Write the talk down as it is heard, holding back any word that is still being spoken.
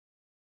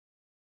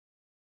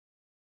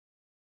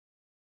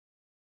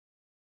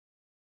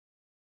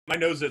My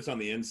nose hits on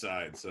the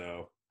inside,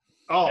 so.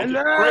 Oh,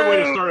 great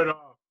way to start it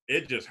off.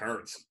 It just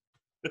hurts.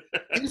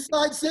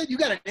 Inside zit? You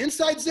got an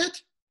inside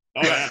zit?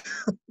 Oh, yeah.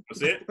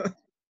 That's it.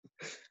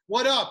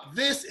 What up?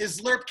 This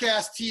is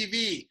Zlurpcast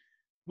TV.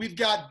 We've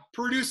got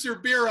producer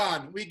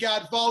Biran. We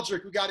got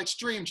Valdric. We got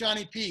Xtreme,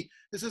 Jonny P.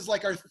 This is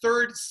like our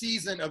third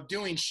season of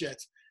doing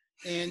shit.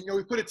 And,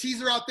 we put a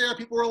teaser out there.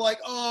 People were like,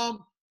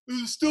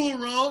 is it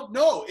still around?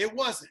 No, it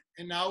wasn't.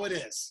 And now it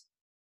is.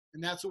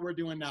 And that's what we're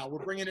doing now.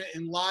 We're bringing it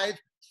in live,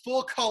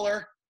 full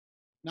color,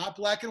 not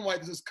black and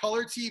white. This is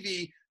color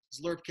TV,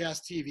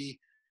 Zlurpcast TV.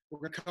 We're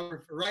going to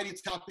cover a variety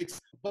of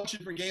topics, a bunch of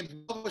different games,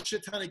 a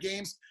shit ton of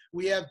games.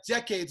 We have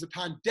decades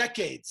upon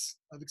decades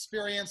of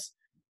experience.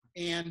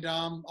 And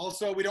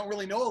also, we don't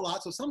really know a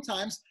lot. So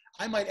sometimes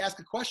I might ask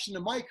a question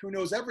to Mike, who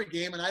knows every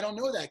game, and I don't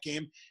know that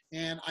game.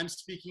 And I'm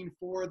speaking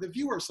for the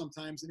viewer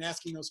sometimes and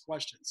asking those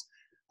questions.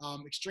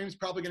 Xtreme's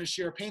probably going to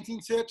share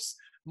painting tips.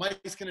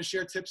 Mike's going to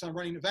share tips on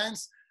running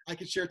events. I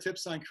can share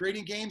tips on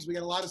creating games. We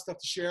got a lot of stuff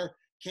to share.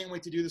 Can't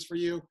wait to do this for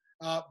you.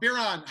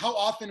 Biran, how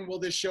often will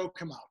this show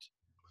come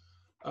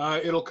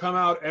out? It'll come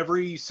out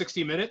every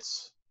 60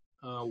 minutes.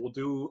 We'll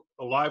do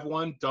a live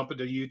one, dump it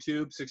to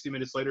YouTube. 60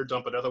 minutes later,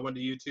 dump another one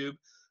to YouTube.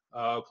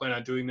 Plan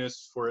on doing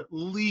this for at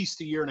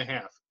least a year and a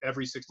half,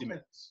 every 60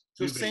 minutes.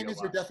 So same as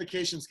your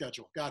defecation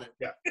schedule. Got it.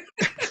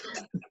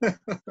 Yeah.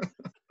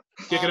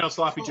 Kicking out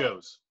sloppy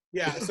joes.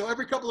 Yeah, so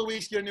every couple of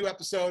weeks, get a new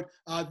episode.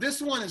 This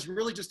one is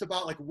really just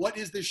about, like, what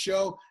is this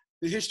show,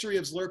 the history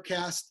of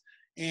Zlurpcast,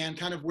 and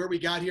kind of where we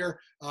got here.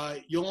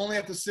 You'll only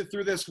have to sit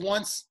through this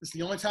once. It's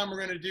the only time we're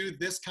going to do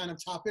this kind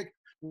of topic,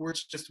 where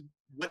it's just,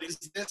 what is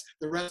this?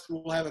 The rest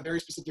will have a very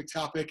specific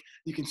topic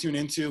you can tune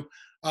into.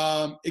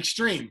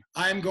 Xtreme,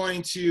 I'm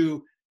going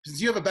to, since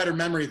you have a better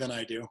memory than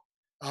I do,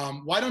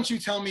 why don't you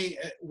tell me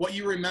what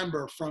you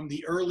remember from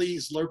the early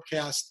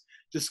Zlurpcast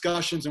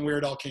discussions and where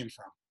it all came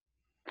from?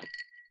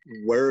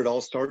 Where it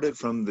all started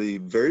from the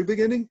very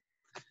beginning?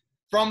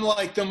 From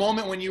like the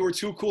moment when you were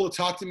too cool to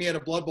talk to me at a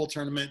Blood Bowl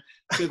tournament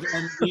to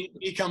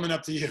me coming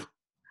up to you.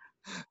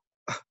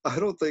 I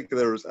don't think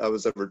I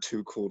was ever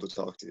too cool to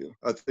talk to you.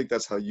 I think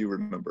that's how you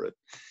remember it.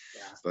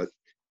 Yeah.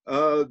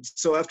 But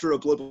so after a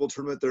Blood Bowl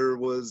tournament, there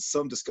was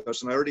some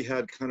discussion. I already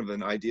had kind of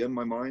an idea in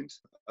my mind.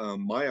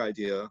 My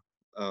idea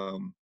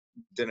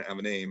didn't have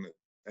a name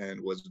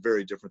and was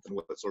very different than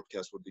what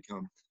Zlurpcast would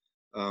become.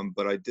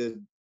 But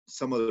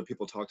some other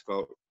people talked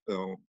about,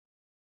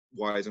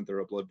 why isn't there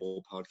a Blood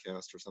Bowl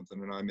podcast or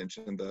something? And I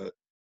mentioned that,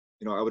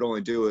 I would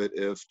only do it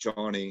if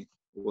Jonny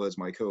was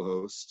my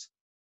co-host.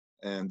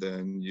 And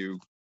then you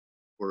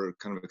were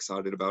kind of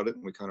excited about it,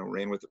 and we kind of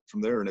ran with it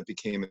from there, and it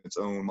became its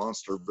own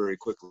monster very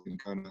quickly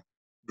and kind of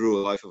grew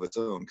a life of its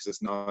own, because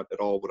it's not at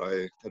all what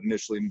I had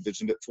initially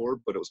envisioned it for,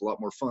 but it was a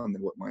lot more fun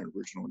than what my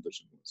original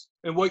envision was.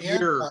 And what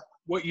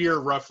year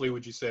roughly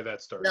would you say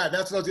that started? Yeah,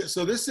 that's what I was doing.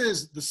 So this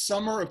is the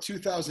summer of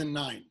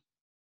 2009.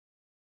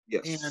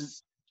 Yes.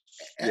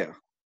 And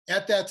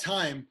at that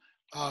time,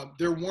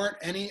 there weren't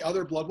any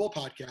other Blood Bowl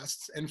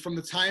podcasts. And from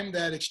the time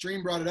that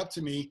Xtreme brought it up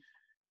to me,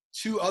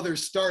 2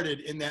 others started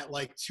in that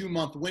like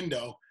 2-month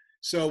window.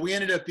 So we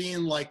ended up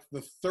being like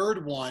the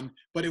third one,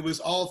 but it was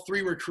all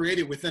 3 were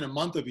created within a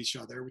month of each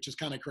other, which is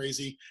kind of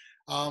crazy.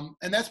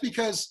 And that's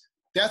because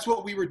that's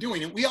what we were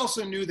doing. And we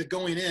also knew that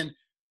going in,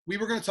 we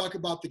were going to talk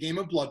about the game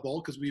of Blood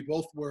Bowl, because we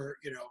both were,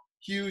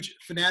 huge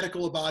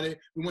fanatical about it.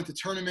 We went to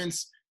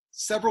tournaments,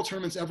 several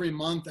tournaments every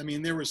month. I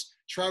mean, there was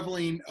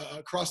traveling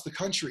across the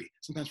country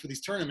sometimes for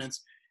these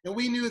tournaments. And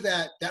we knew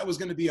that that was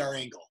going to be our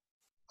angle.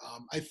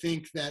 I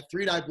think that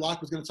 3 Die Block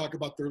was going to talk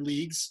about their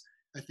leagues.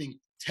 I think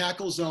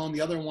Tackle Zone,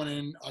 the other one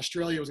in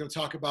Australia, was going to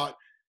talk about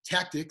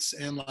tactics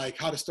and like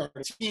how to start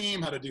a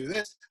team, how to do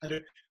this. We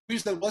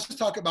just said, let's just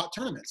talk about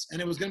tournaments. And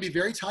it was going to be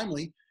very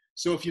timely.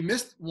 So if you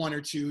missed 1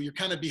 or 2, you're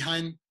kind of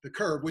behind the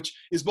curve, which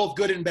is both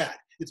good and bad.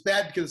 It's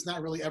bad because it's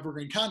not really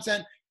evergreen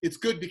content. It's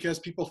good because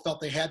people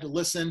felt they had to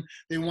listen.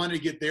 They wanted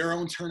to get their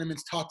own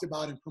tournaments talked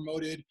about and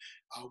promoted.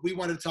 We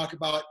wanted to talk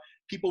about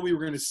people we were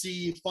going to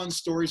see, fun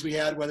stories we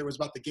had, whether it was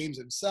about the games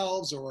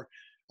themselves or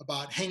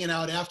about hanging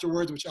out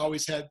afterwards, which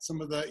always had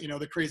some of the,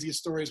 the craziest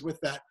stories with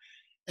that.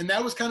 And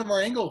that was kind of our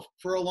angle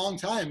for a long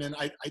time. And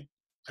I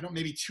don't,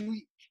 maybe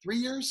 2-3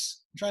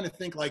 years. I'm trying to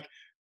think like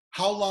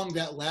how long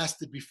that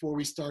lasted before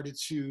we started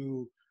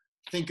to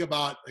think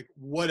about like,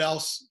 what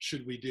else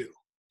should we do?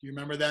 Do you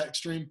remember that,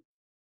 Xtreme?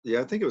 Yeah,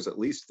 I think it was at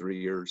least 3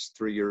 years.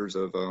 3 years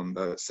of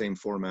that same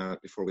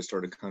format before we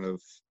started kind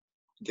of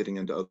getting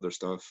into other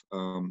stuff.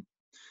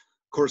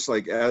 Of course,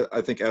 like I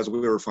think as we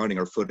were finding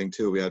our footing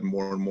too, we had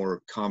more and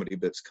more comedy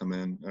bits come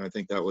in, and I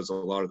think that was a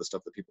lot of the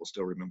stuff that people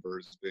still remember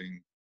as being,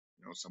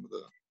 some of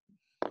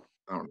the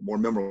more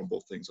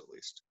memorable things at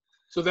least.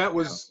 So that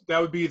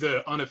would be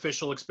the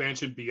unofficial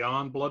expansion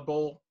beyond Blood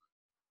Bowl,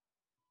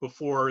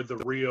 before the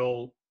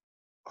real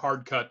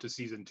hard cut to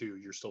season 2.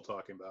 You're still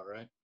talking about,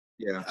 right?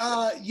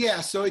 Yeah.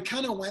 Yeah. So it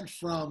kind of went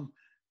from.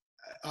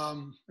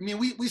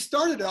 We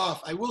started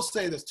off, I will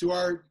say this to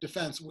our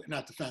defense,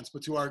 not defense,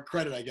 but to our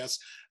credit, I guess.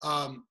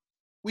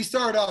 We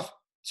started off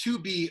to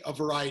be a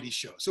variety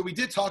show. So we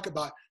did talk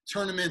about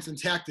tournaments and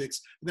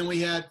tactics. Then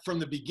we had, from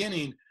the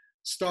beginning,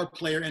 star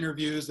player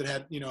interviews that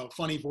had,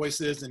 funny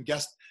voices and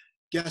guest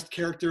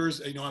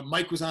characters.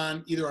 Mike was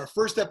on either our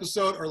first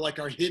episode or like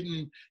our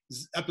hidden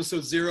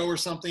episode 0 or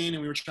something,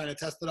 and we were trying to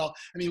test it all.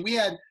 I mean,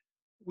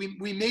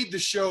 we made the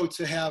show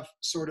to have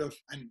sort of,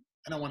 and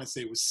I don't want to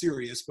say it was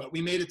serious, but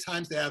we made it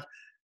times to have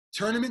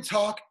tournament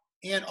talk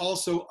and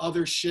also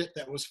other shit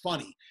that was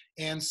funny.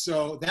 And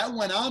so that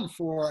went on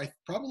for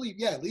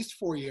at least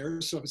 4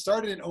 years. So if it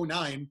started in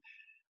 2009,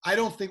 I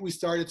don't think we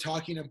started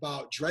talking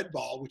about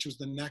Dreadball, which was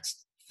the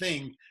next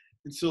thing,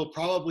 until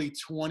probably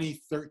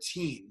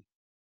 2013.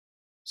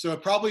 So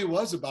it probably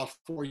was about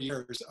 4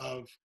 years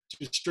of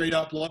just straight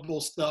up Blood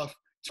Bowl stuff,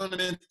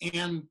 tournament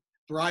and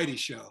variety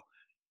show.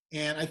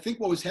 And I think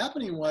what was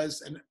happening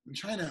was, and I'm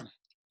trying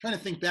to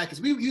think back,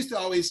 because we used to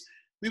always,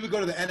 we would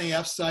go to the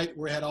NAF site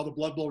where it had all the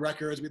Blood Bowl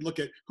records. We'd look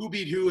at who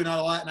beat who and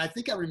all that. And I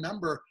think I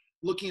remember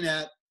looking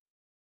at,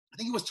 I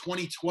think it was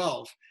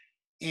 2012.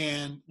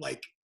 And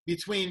like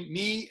between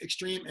me,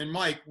 Xtreme, and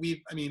Mike,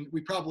 we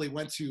probably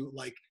went to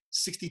like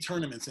 60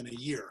 tournaments in a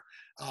year.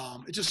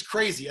 It's just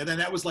crazy. And then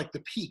that was like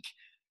the peak.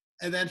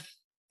 And then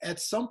at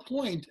some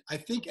point, I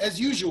think as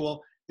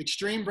usual,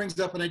 Xtreme brings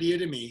up an idea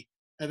to me.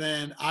 And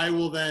then I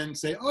will then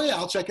say, oh yeah,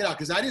 I'll check it out.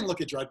 Because I didn't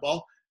look at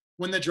Dreadball.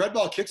 When the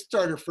Dreadball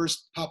Kickstarter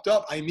first popped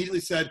up, I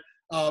immediately said,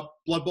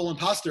 Blood Bowl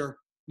Imposter,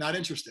 not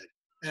interested.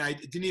 And I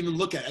didn't even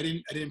look at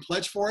it. I didn't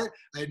pledge for it.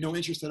 I had no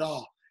interest at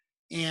all.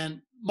 And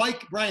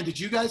Mike, Brian, did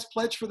you guys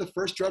pledge for the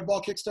first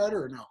Dreadball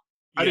Kickstarter or no?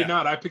 I did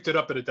not. I picked it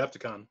up at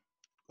Adepticon.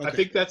 Okay. I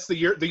think that's the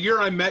year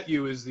I met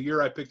you is the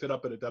year I picked it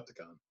up at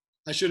Adepticon.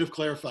 I should have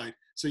clarified.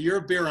 So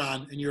you're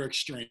Biran and you're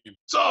Xtreme.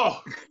 So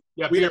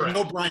yeah, we have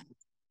no Brian.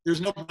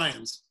 There's no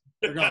Brians.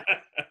 They're gone.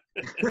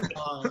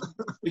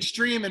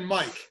 Xtreme and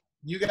Mike,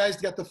 you guys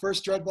got the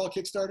first Dreadball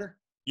Kickstarter?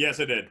 Yes,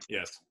 I did.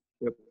 Yes.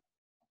 Yep.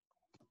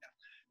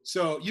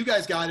 So you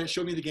guys got it,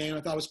 showed me the game.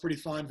 I thought it was pretty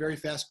fun, very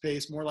fast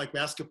paced, more like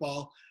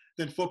basketball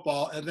than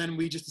football. And then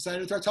we just decided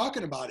to start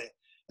talking about it.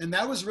 And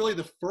that was really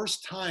the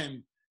first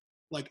time,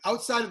 like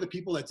outside of the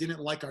people that didn't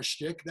like our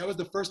shtick, that was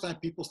the first time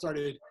people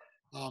started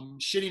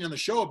shitting on the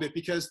show a bit,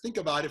 because think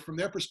about it from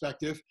their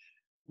perspective.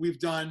 We've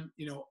done,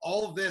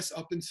 all of this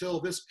up until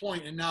this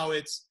point, and now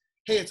it's,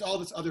 hey, it's all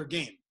this other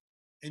game.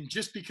 And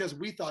just because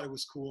we thought it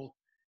was cool,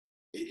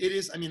 it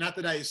is, not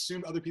that I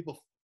assumed other people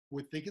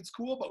would think it's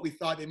cool, but we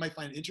thought they might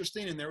find it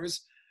interesting. And there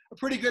was a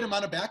pretty good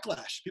amount of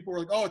backlash. People were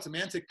like, oh, it's a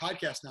Mantic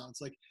podcast now.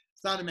 It's like,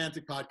 it's not a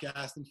Mantic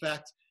podcast. In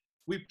fact,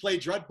 we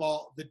played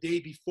Dreadball the day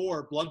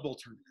before Blood Bowl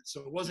tournament.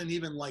 So it wasn't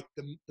even like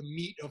the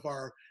meat of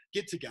our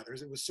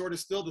get-togethers. It was sort of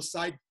still the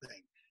side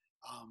thing.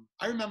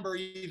 I remember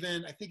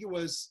even, I think it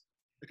was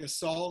like a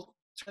Saul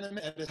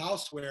tournament at his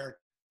house where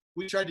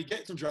we tried to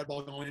get some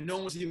Dreadball going and no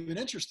one was even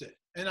interested.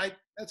 And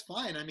that's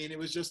fine. It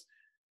was just,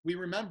 we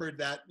remembered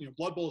that,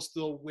 Blood Bowl is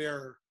still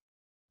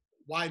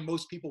why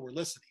most people were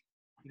listening.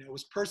 It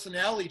was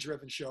personality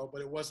driven show,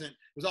 but it was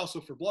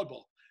also for Blood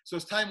Bowl. So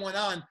as time went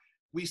on,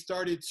 we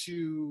started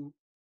to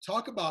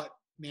talk about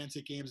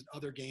Mantic games and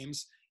other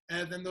games.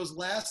 And then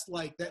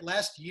that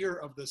last year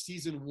of the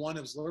season 1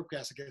 of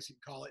Zlurpcast, I guess you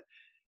can call it,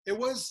 it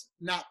was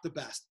not the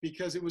best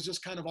because it was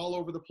just kind of all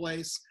over the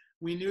place.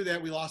 We knew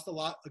that we lost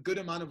a good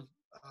amount of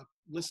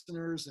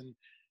listeners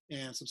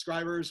and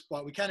subscribers,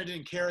 but we kind of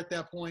didn't care at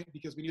that point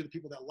because we knew the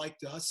people that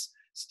liked us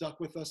stuck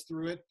with us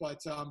through it.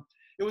 But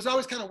it was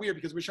always kind of weird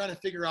because we were trying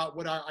to figure out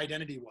what our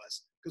identity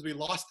was because we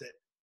lost it.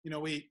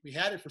 We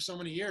had it for so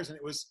many years, and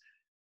it was,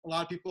 a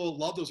lot of people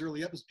love those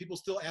early episodes. People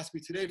still ask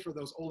me today for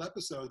those old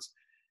episodes.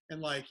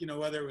 And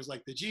whether it was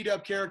like the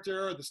G-Dub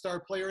character or the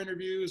star player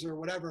interviews or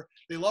whatever,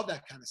 they love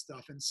that kind of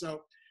stuff. And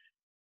so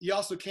you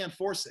also can't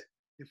force it.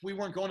 If we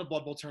weren't going to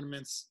Blood Bowl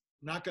tournaments,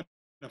 I'm not going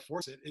to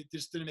force it. It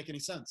just didn't make any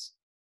sense.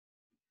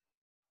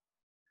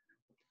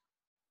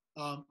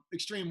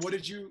 Xtreme, what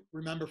did you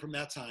remember from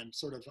that time,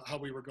 sort of how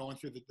we were going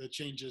through the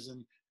changes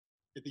and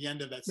at the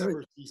end of that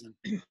first season?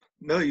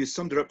 No, you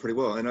summed it up pretty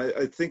well. And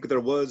I think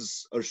there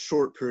was a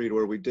short period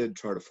where we did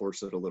try to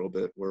force it a little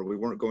bit, where we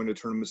weren't going to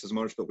tournaments as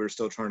much, but we were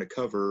still trying to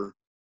cover.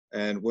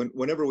 And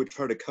whenever we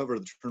tried to cover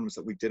the tournaments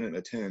that we didn't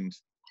attend,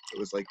 it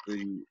was like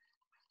the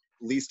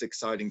least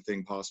exciting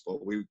thing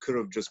possible. We could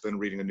have just been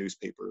reading a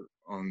newspaper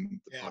on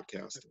the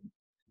podcast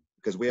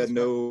because we had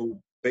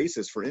no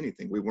basis for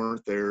anything. We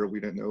weren't there. We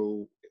didn't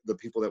know the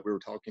people that we were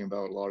talking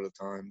about a lot of the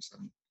times,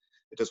 and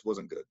it just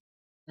wasn't good.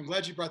 I'm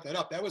glad you brought that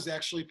up. That was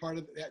actually part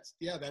of that.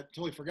 Yeah, that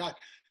totally forgot.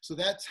 So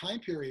that time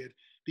period,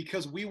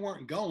 because we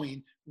weren't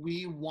going,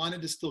 we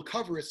wanted to still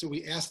cover it. So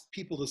we asked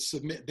people to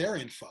submit their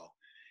info.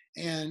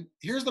 And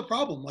here's the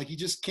problem. Like, you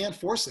just can't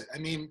force it.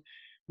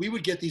 We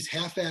would get these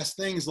half-assed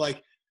things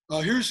like,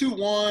 here's who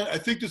won. I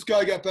think this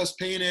guy got best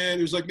painted.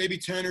 There's like maybe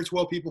 10 or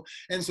 12 people.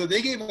 And so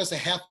they gave us a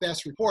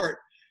half-assed report.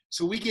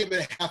 So we gave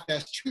it a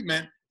half-assed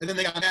treatment, and then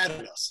they got mad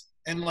at us.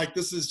 And like,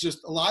 this is just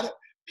a lot of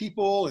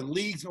people and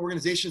leagues and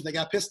organizations that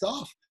got pissed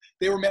off.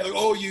 They were mad, like,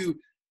 oh,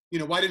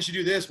 why didn't you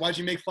do this? Why'd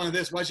you make fun of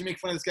this? Why'd you make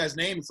fun of this guy's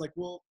name? It's like,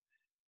 well,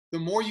 the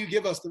more you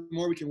give us, the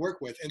more we can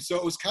work with. And so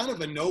it was kind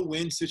of a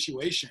no-win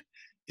situation.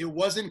 It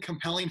wasn't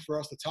compelling for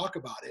us to talk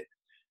about it.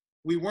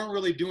 We weren't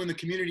really doing the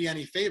community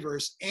any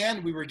favors,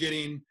 and we were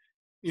getting,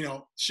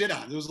 shit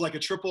on. It was like a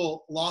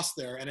triple loss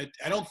there. And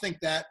I don't think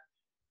that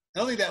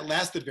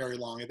lasted very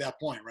long at that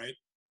point, right?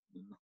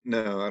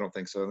 No, I don't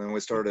think so. And then we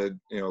started,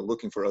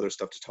 looking for other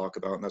stuff to talk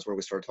about, and that's where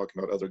we started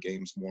talking about other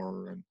games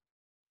more. And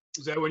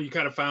is that when you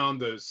kind of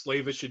found the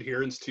slavish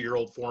adherence to your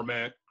old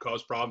format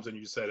caused problems, and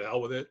you said,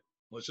 hell with it,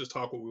 let's just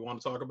talk what we want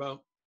to talk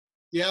about?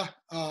 Yeah,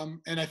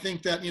 and I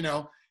think that,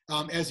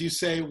 as you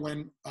say,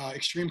 when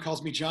Xtreme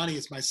calls me Johnny,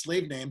 it's my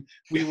slave name.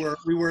 We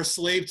were a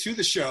slave to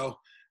the show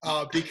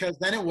because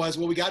then it was,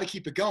 well, we got to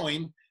keep it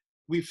going.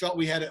 We felt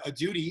we had a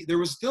duty. There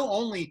was still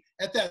only,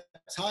 at that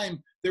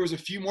time, there was a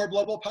few more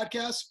Blood Bowl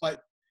podcasts, but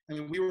I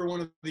mean, we were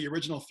one of the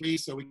original 3,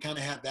 so we kind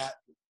of had that,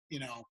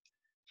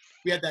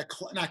 we had that,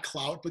 not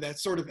clout, but that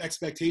sort of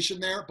expectation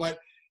there, but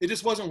it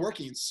just wasn't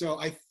working. So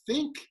I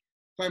think,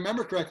 if I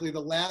remember correctly, the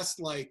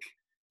last,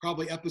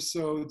 probably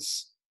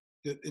episodes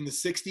in the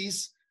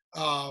 60s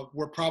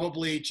were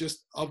probably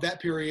just of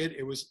that period.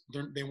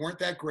 They weren't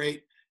that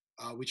great.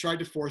 We tried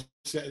to force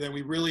it, and then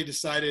we really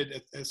decided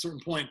at a certain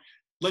point,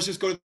 let's just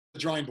go to the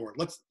drawing board.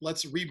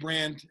 Let's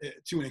rebrand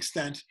to an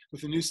extent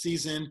with a new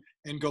season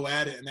and go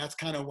at it. And that's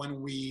kind of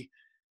when we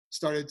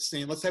started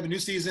saying, let's have a new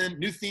season,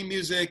 new theme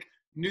music,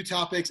 new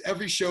topics.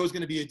 Every show is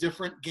going to be a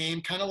different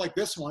game, kind of like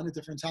this one, a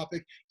different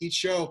topic each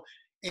show.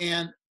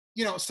 And,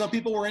 some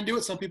people were into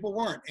it, some people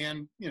weren't.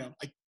 And,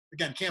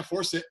 again, can't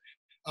force it.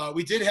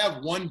 We did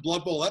have one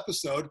Blood Bowl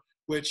episode,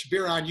 which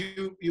Biran,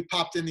 you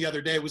popped in the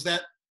other day. Was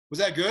that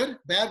good?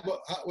 Bad?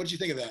 What did you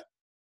think of that?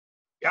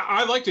 Yeah,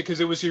 I liked it because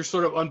it was your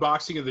sort of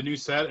unboxing of the new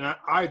set, and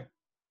I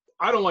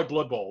don't like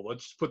Blood Bowl.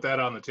 Let's just put that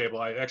on the table.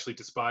 I actually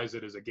despise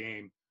it as a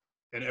game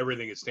and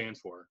everything it stands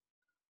for.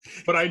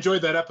 But I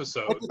enjoyed that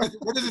episode.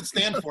 What does it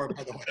stand for,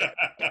 by the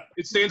way?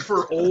 It stands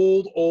for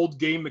old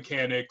game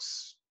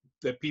mechanics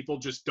that people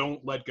just don't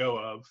let go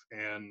of,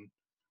 and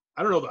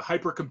I don't know, the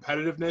hyper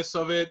competitiveness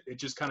of it. It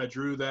just kind of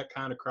drew that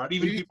kind of crowd.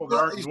 Even people that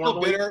aren't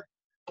normally bitter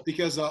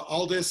because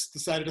Aldis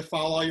decided to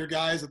foul all your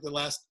guys at the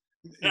last.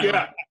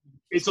 Yeah.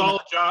 It's all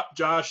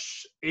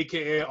Josh,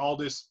 a.k.a.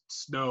 Aldis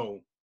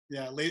Snow.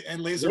 Yeah,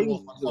 and Laser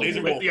Wolf.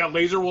 Yeah,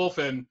 Laser Wolf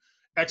and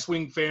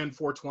X-Wing Fan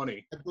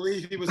 420. I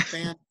believe he was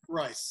banned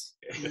thrice.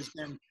 He was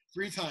banned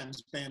 3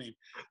 times banning.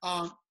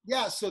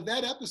 Yeah, so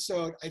that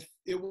episode,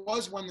 it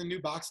was when the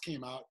new box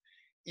came out.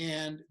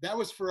 And that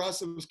was for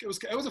us, it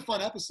was a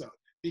fun episode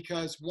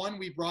because, one,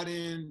 we brought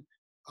in,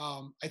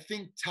 I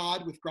think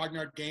Todd with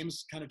Grognard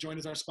Games kind of joined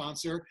as our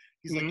sponsor.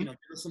 He's like, give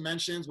us some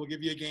mentions, we'll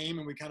give you a game.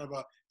 And we kind of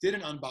did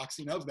an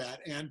unboxing of that.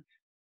 And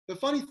the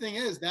funny thing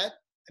is that,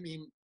 I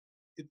mean,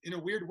 in a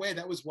weird way,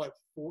 that was what,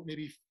 4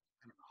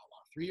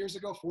 years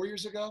ago, 4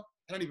 years ago?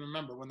 I don't even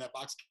remember when that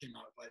box came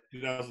out. But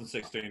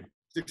 2016.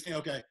 16,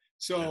 okay.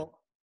 So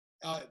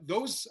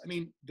those, I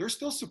mean, they're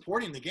still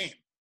supporting the game.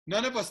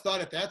 None of us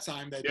thought at that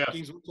time that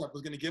Games Workshop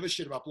was going to give a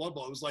shit about Blood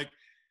Bowl. It was like,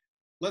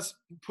 let's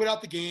put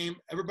out the game.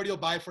 Everybody will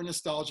buy for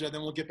nostalgia.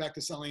 Then we'll get back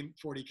to selling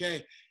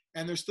 40K.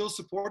 And they're still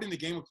supporting the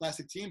game with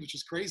classic teams, which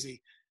is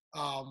crazy.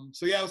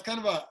 So yeah, it was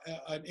kind of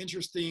an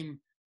interesting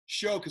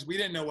show because we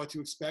didn't know what to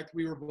expect.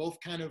 We were both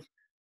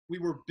we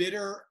were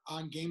bitter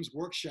on Games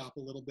Workshop a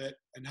little bit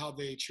and how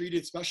they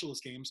treated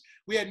specialist games.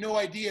 We had no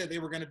idea they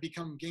were going to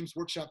become Games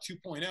Workshop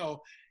 2.0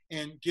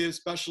 and give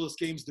specialist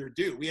games their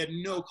due. We had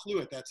no clue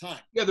at that time.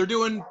 Yeah, they're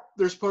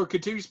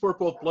continue to support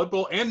both Blood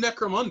Bowl and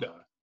Necromunda.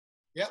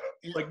 Yeah.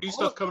 Like new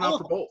stuff coming out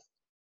for both.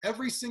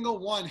 Every single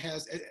one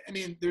has, I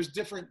mean, there's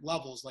different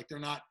levels. Like they're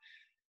not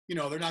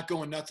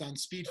going nuts on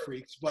Speed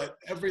Freaks, but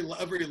every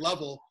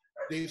level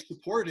they've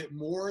supported it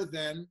more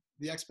than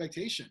the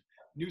expectation.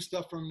 New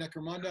stuff from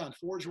Necromunda on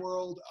Forge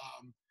World,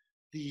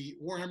 the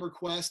Warhammer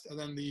Quest, and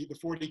then the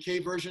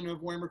 40K version of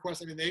Warhammer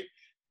Quest. I mean,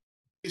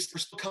 they're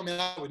still coming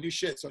out with new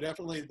shit. So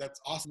definitely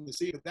that's awesome to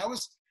see. But that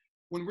was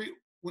when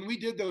we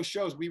did those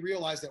shows, we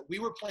realized that we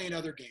were playing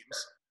other games.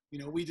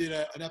 We did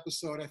an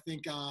episode, I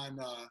think, on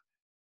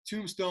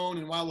Tombstone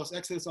and Wild West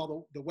Exodus,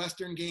 all the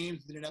Western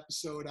games. Did an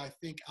episode, I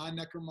think, on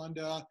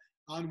Necromunda,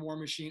 on War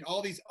Machine,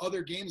 all these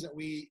other games that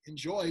we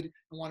enjoyed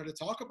and wanted to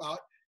talk about.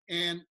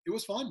 And it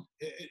was fun.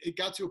 It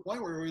got to a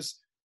point where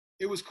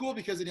it was cool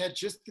because it had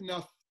just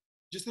enough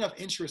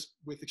interest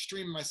with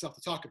Xtreme and myself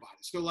to talk about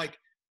it. So like,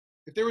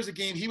 if there was a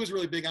game he was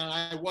really big on,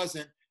 I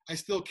wasn't, I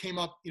still came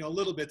up, a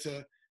little bit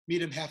to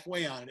meet him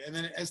halfway on it. And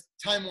then as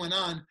time went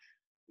on,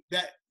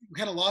 that we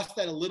kind of lost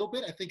that a little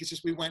bit. I think it's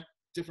just we went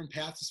different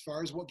paths as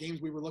far as what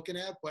games we were looking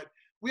at, but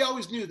we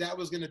always knew that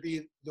was going to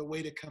be the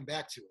way to come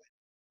back to it.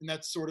 And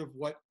that's sort of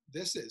what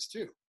this is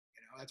too.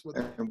 That's what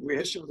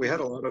we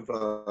had a lot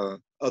of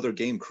other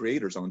game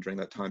creators on during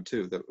that time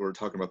too that were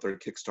talking about their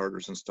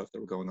Kickstarters and stuff that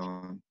were going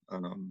on.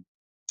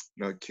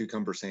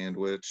 Cucumber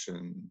Sandwich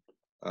and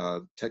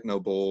Techno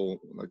Bowl,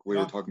 like we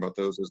were talking about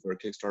those as their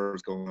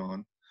Kickstarters going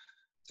on.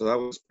 So that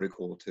was pretty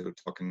cool too,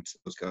 talking to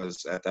those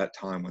guys at that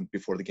time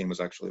before the game was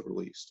actually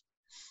released.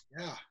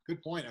 Yeah,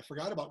 good point. I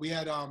forgot about, we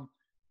had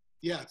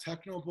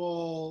Techno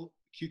Bowl,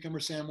 Cucumber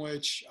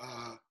Sandwich.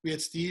 We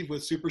had Steve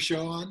with Super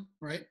Show on,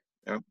 right?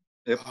 Yep.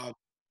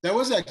 That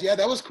was actually, yeah,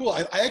 that was cool.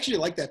 I actually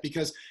like that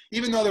because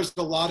even though there's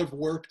a lot of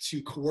work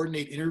to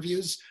coordinate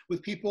interviews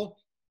with people,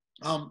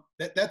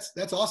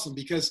 that's awesome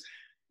because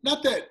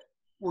not that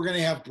we're going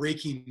to have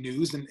breaking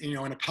news and, in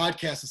a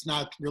podcast, it's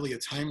not really a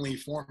timely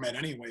format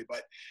anyway,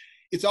 but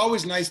it's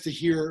always nice to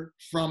hear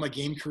from a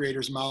game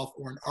creator's mouth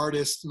or an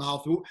artist's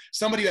mouth,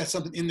 somebody who has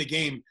something in the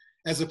game,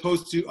 as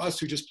opposed to us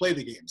who just play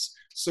the games.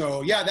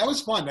 So yeah, that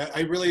was fun.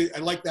 I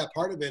like that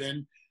part of it.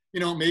 And,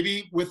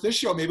 maybe with this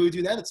show, maybe we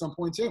do that at some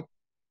point too.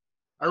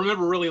 I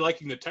remember really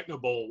liking the Techno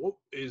Bowl.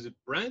 Is it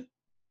Brent?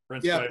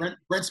 Brent Yeah, Spivey.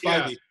 Brent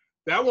Spivey. Yeah,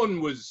 that one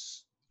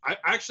was, I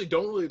actually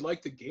don't really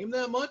like the game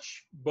that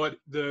much, but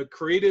the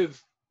creative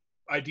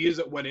ideas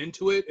that went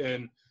into it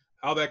and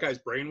how that guy's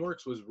brain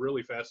works was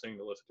really fascinating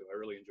to listen to. I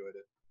really enjoyed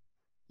it.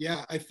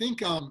 Yeah, I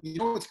think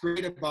what's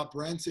great about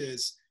Brent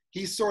is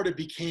he sort of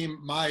became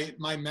my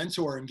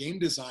mentor in game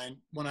design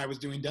when I was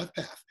doing Death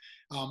Path.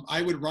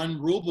 I would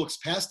run rule books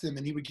past him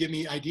and he would give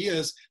me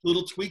ideas,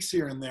 little tweaks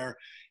here and there,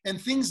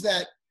 and things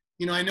that,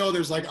 I know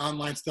there's like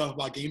online stuff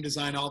about game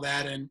design, all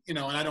that, and, and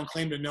I don't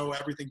claim to know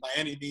everything by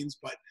any means,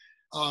 but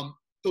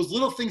those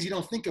little things you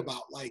don't think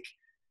about, like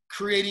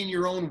creating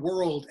your own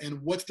world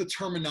and what's the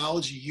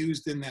terminology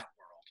used in that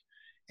world.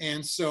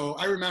 And so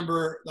I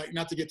remember, like,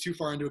 not to get too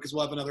far into it because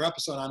we'll have another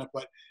episode on it,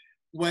 but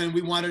when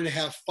we wanted to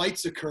have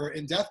fights occur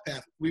in Death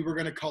Path, we were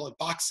going to call it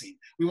boxing.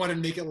 We wanted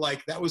to make it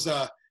like that was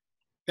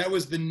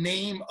the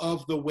name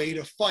of the way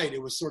to fight.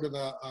 It was sort of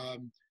a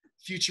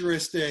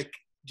futuristic,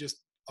 just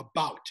a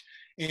bout.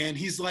 And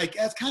he's like,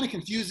 that's kind of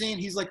confusing.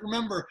 He's like,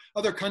 remember,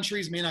 other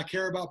countries may not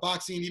care about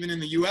boxing. Even in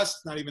the US,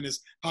 it's not even as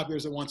popular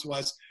as it once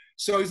was.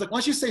 So he's like, why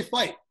don't you say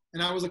fight?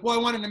 And I was like, well,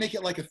 I wanted to make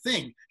it like a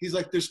thing. He's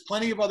like, there's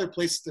plenty of other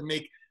places to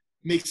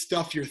make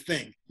stuff your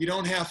thing. You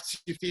don't have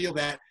to feel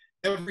that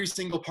every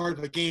single part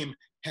of a game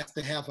has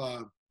to have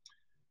a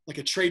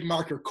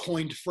trademark or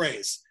coined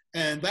phrase.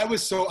 And that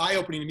was so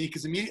eye-opening to me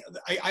because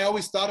I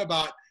always thought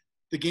about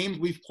the games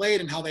we've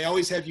played and how they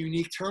always have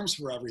unique terms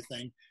for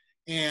everything.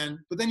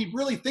 But then you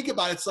really think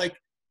about it, it's like,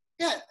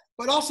 yeah,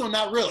 but also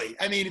not really.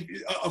 I mean,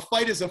 a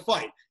fight is a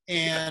fight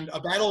and a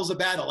battle is a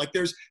battle. Like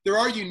there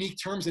are unique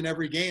terms in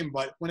every game,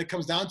 but when it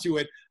comes down to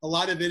it, a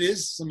lot of it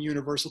is some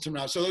universal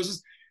terminology. So there's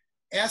just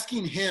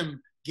asking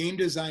him game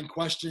design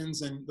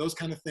questions and those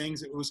kind of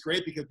things. It was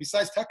great because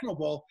besides Techno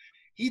Bowl,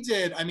 he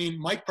did,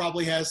 Mike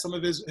probably has some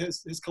of his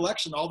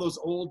collection, all those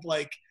old,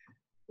 like,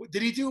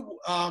 did he do,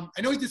 I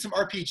know he did some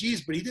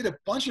RPGs, but he did a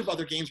bunch of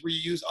other games where you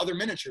use other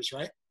miniatures,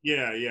 right?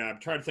 Yeah. I'm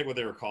trying to think what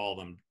they were called.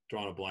 I'm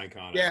drawing a blank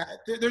on it. Yeah,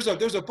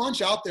 there's a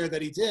bunch out there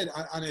that he did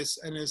on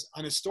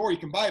his store you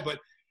can buy, but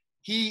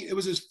it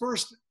was his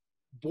first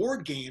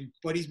board game,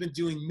 but he's been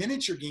doing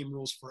miniature game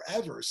rules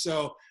forever.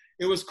 So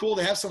it was cool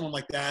to have someone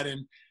like that.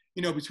 And,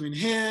 between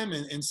him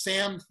and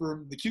Sam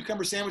for the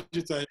Cucumber Sandwich,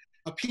 it's a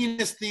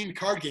penis-themed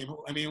card game.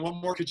 What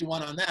more could you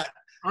want on that?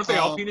 Aren't they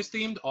all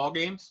penis-themed, all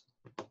games?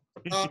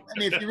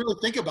 If you really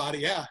think about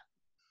it, yeah.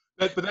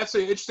 But that's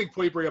an interesting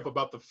point you bring up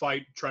about the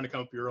fight, trying to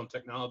come up with your own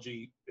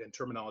technology and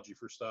terminology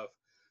for stuff.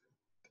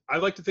 I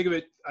like to think of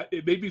it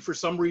made me for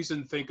some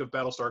reason think of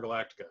Battlestar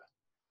Galactica,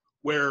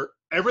 where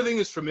everything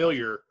is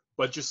familiar,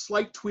 but just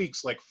slight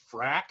tweaks like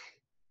frack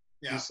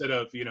instead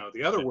of,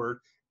 the other word.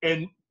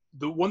 And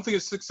the one thing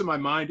that sticks in my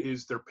mind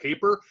is their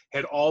paper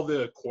had all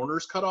the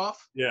corners cut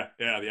off. Yeah,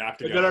 the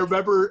octagon. And then I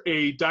remember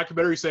a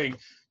documentary saying,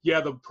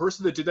 yeah, the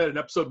person that did that in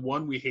episode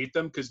 1, we hate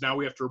them because now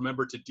we have to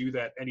remember to do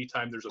that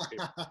anytime there's a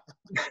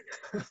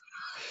paper.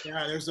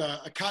 Yeah, there's a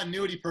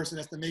continuity person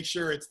that has to make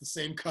sure it's the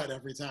same cut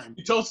every time.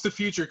 You tell it's the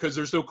future because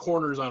there's no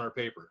corners on our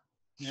paper.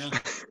 Yeah.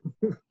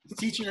 It's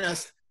teaching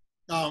us,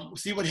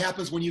 see what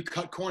happens when you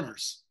cut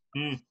corners.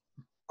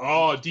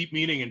 Oh, deep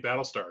meaning in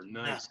Battlestar.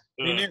 Nice.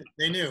 Yeah,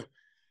 they knew.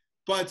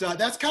 But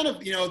that's kind of,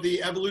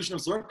 the evolution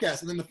of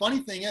Zlurpcast. And then the funny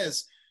thing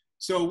is,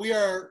 so we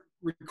are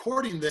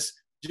recording this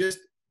just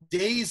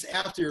days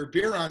after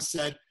Biran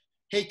said,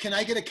 hey, can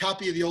I get a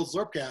copy of the old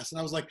Zlurpcast? And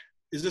I was like,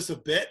 is this a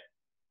bit?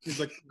 He's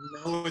like,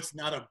 no, it's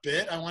not a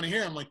bit. I want to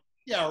hear. I'm like,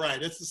 yeah,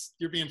 right.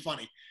 You're being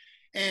funny.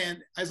 And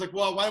I was like,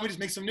 well, why don't we just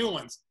make some new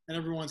ones? And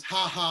everyone's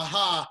ha, ha,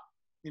 ha.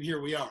 And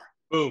here we are.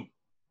 Boom.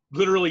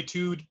 Literally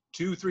 3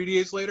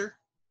 days later.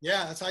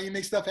 Yeah, that's how you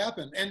make stuff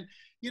happen. And,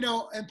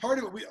 and part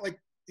of it,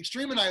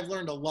 Xtreme and I have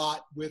learned a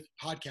lot with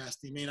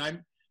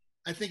podcasting.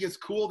 I think it's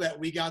cool that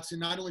we got to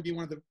not only be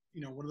one of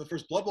the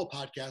first Blood Bowl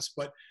podcasts,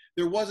 but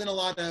there wasn't a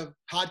lot of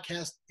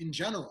podcasts in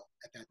general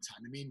at that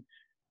time.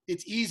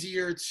 It's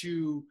easier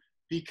to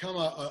become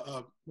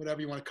a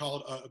whatever you want to call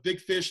it, a big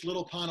fish,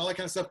 little pond, all that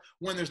kind of stuff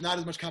when there's not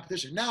as much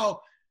competition.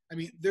 Now,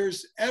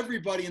 there's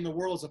everybody in the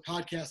world is a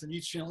podcast on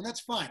each channel, and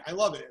that's fine. I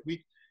love it.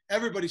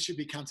 Everybody should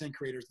be content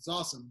creators. It's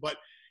awesome. But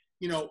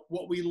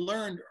what we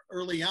learned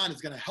early on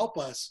is going to help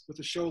us with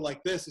a show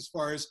like this as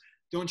far as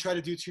don't try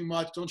to do too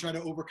much. Don't try to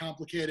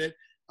overcomplicate it.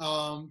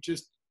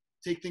 Just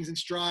take things in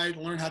stride,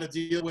 learn how to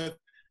deal with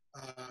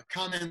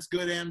comments,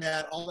 good and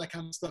bad, all that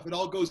kind of stuff. It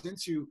all goes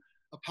into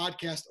a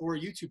podcast or a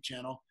YouTube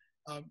channel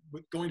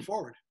going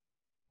forward.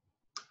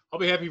 I'll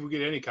be happy if we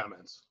get any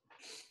comments.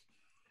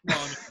 Well,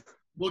 I mean,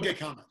 we'll get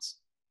comments.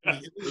 I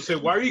mean, They'll say,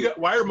 why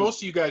are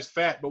most of you guys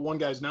fat, but one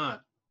guy's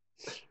not?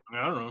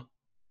 I don't know.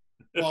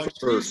 well,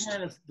 he's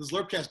wearing the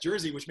Zlurpcast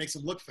jersey, which makes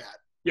him look fat.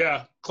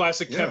 Yeah,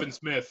 classic Kevin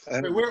Smith.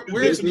 Wait,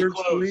 where's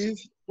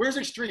clothes? Where's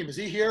Xtreme? Is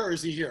he here or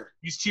is he here?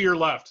 He's to your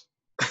left.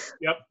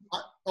 Yep.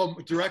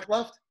 Direct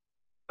left?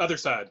 Other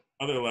side.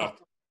 Other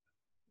left.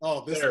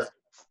 Oh, this. There.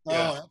 Oh,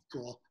 Yeah. that's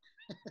cool.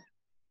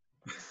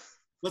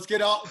 Let's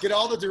get all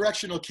the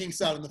directional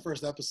kinks out in the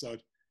first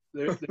episode.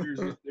 There's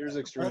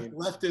Xtreme.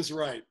 Left is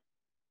right.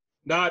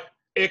 Not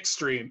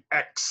Xtreme.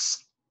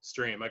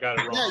 Xtreme. I got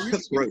it wrong. Yeah,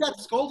 you got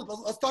scolded.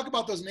 Let's talk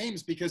about those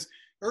names, because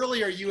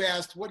earlier you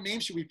asked what name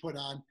should we put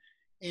on,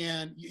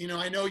 and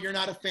I know you're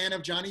not a fan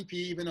of Jonny P,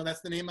 even though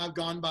that's the name I've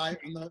gone by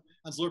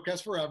on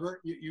Zlurpcast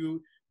forever.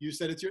 You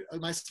said it's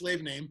my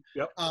slave name.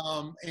 Yep.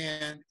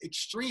 And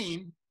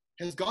Xtreme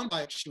has gone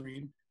by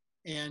Xtreme,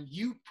 and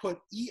you put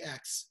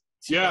EX.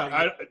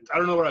 Yeah, I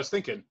don't know what I was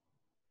thinking.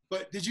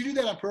 But did you do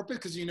that on purpose?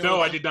 Because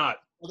No, I did not.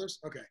 Others?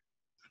 Okay.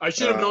 I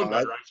should have known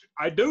better.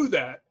 I do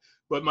that,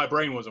 but my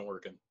brain wasn't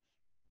working.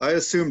 I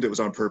assumed it was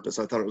on purpose.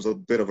 I thought it was a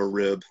bit of a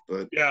rib,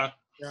 but Yeah.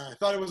 Yeah, I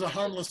thought it was a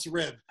harmless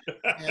rib.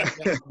 And,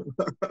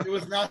 it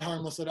was not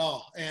harmless at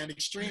all. And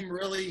Xtreme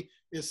really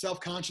is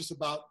self-conscious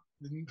about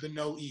the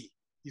no E.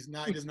 He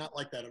does not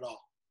like that at all.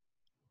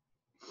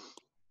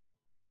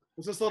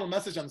 What's this little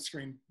message on the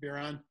screen,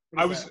 Biran?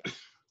 I was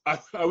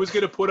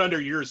going to put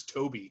under yours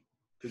Toby.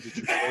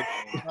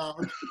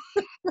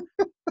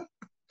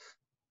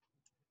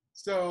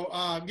 So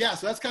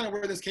that's kind of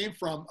where this came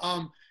from.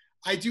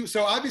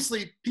 So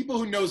obviously people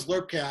who know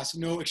Zlurpcast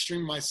know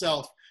Xtreme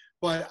myself,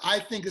 but I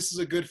think this is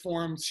a good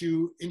forum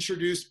to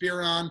introduce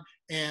Biran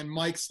and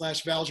Mike /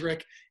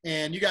 Valdric,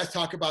 and you guys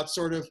talk about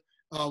sort of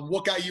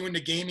what got you into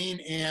gaming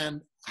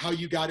and how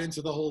you got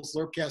into the whole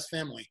Zlurpcast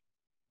family.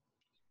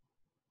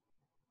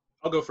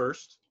 I'll go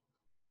first.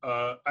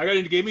 I got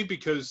into gaming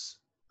because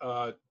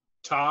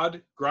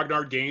Todd,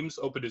 Grognard Games,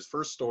 opened his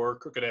first store,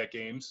 Crooked Hat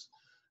Games,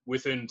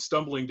 within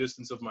stumbling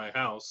distance of my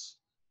house.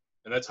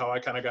 And that's how I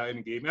kind of got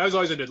into gaming. I was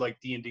always into like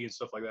D&D and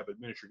stuff like that, but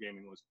miniature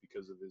gaming was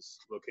because of his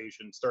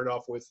location. Started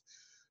off with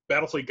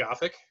Battlefleet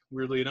Gothic,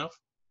 weirdly enough.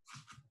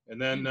 And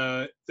then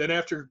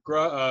after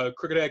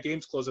Crooked Hat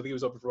Games closed, I think it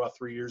was open for about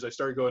 3 years, I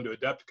started going to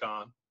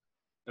Adepticon.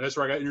 And that's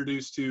where I got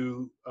introduced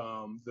to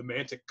the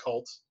Mantic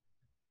cult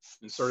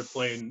and started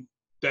playing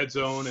Dead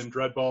Zone and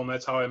Dreadball. And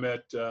that's how I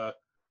met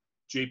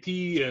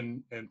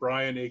JP and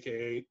Brian,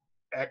 a.k.a.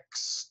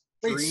 Xtreme.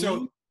 Wait,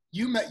 so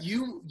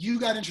you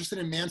got interested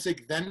in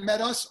Mantic, then met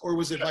us, or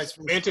was it vice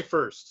versa? Mantic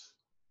first.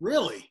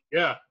 Really?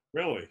 Yeah.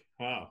 Really?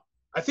 Wow.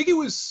 I think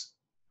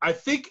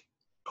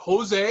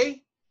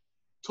Jose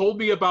told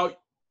me about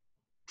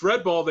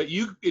Dreadball that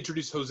you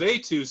introduced Jose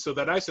to, so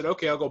that I said,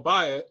 okay, I'll go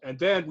buy it. And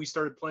then we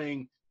started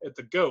playing at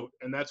the GOAT,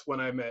 and that's when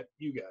I met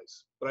you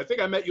guys. But I think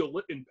I met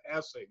you in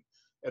passing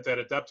at that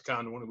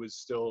Adepticon when it was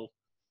still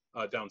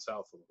down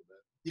south a little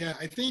bit. Yeah,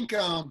 I think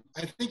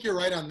you're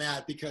right on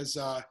that, because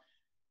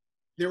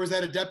there was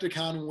that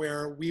Adepticon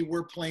where we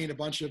were playing a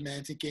bunch of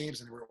Mantic games,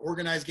 and they were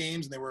organized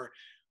games, and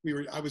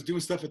I was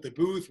doing stuff at the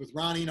booth with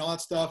Ronnie and all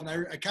that stuff, and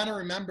I kind of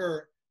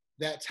remember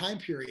that time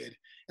period.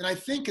 And I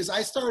think as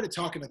I started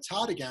talking to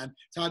Todd again,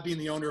 Todd being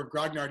the owner of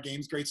Grognard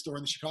Games, great store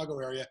in the Chicago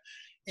area,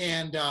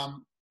 and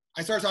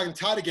I started talking to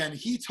Todd again.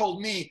 He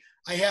told me,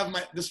 I have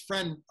this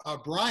friend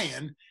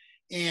Brian,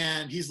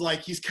 and he's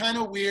kind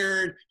of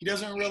weird. He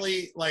doesn't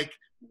really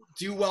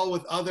do well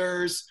with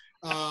others.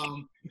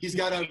 He's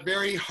got a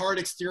very hard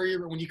exterior,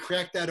 but when you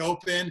crack that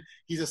open,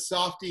 he's a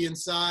softie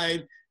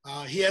inside.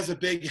 He has a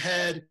big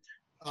head,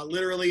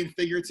 literally and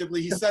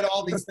figuratively. He said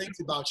all these things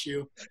about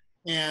you,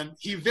 and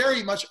he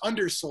very much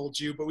undersold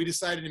you, but we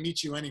decided to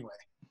meet you anyway.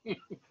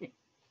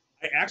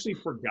 I actually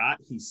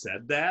forgot he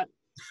said that.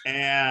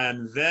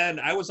 And then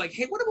I was like,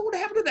 hey, what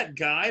happened to that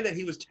guy that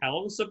he was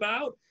telling us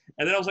about?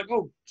 And then I was like,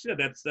 oh, shit,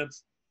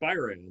 that's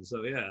Biran.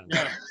 So, yeah.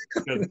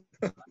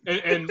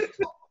 And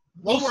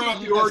we'll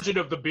see the origin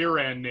of the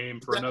Biran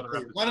name for another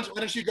episode. Why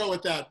don't you go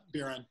with that,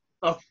 Biran?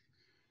 Oh,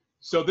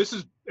 so this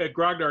is at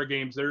Grognard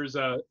Games. There's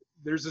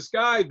this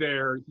guy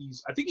there.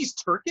 I think he's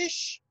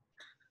Turkish,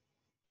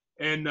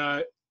 and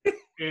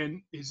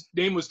his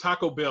name was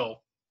Taco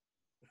Bill.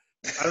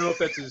 I don't know if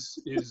that's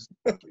his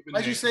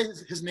Why'd you say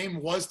his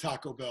name was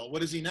Taco Bell?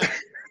 What is he now?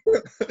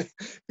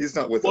 He's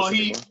not with us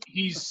anymore. Well,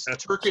 he's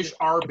Turkish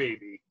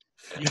R-baby.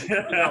 You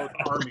know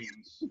what R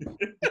means.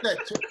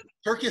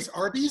 Turkish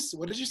Arby's?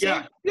 What did you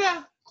say?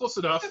 Yeah, close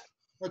enough.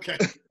 Okay.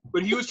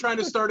 But he was trying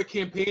to start a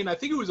campaign. I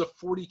think it was a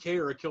 40K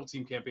or a Kill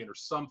Team campaign or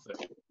something.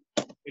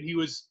 And he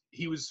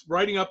was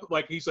writing up,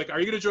 he's like, are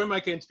you going to join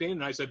my campaign?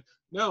 And I said,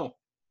 no,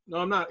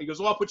 I'm not. He goes,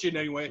 well, I'll put you in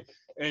anyway.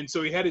 And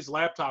so he had his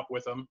laptop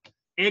with him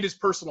and his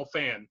personal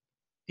fan.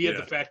 He had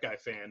the fat guy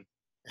fan.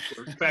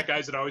 Fat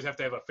guys that always have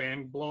to have a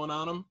fan blowing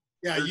on them.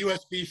 Yeah, a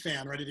USB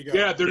fan ready to go.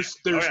 Yeah, there's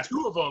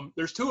two of them.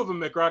 There's two of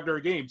them at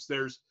Grognard Games.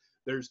 There's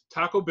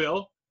Taco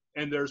Bill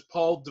and there's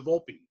Paul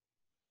DeVolpe.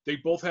 They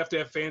both have to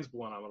have fans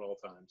blowing on at all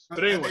times.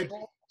 But anyway,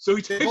 so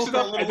he takes it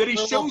up and then he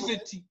shows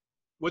it to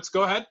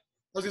Go ahead. I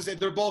was gonna say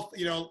they're both,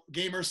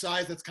 gamer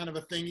size. That's kind of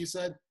a thing you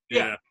said.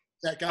 Yeah.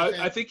 That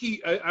guy. I think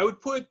I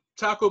would put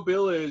Taco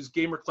Bill as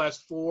gamer class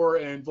 4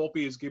 and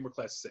Volpe as gamer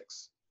class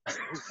 6. Oh,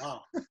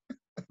 wow.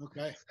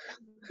 Okay.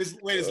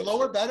 Is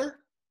lower better?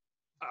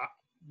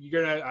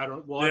 You're gonna. I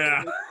don't. Well,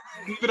 Yeah.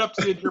 leave it up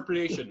to the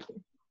interpretation.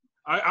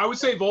 I would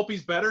say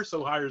Volpe's better,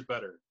 so higher's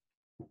better.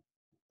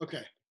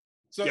 Okay.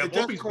 So Yeah, it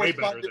does Volpe's way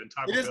better correspond. than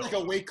Taco It is Bill. like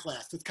a weight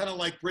class. It's kind of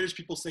like British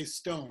people say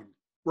stone.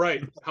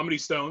 Right. How many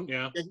stone?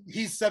 Yeah.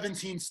 He's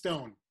 17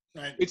 stone.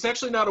 Right. It's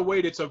actually not a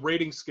weight. It's a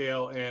rating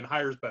scale, and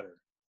higher's better.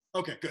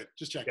 Okay. Good.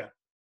 Just checking. Yeah.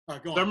 All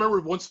right. Go I on.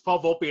 remember once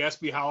Paul Volpe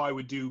asked me how I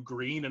would do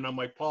green, and I'm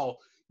like, Paul,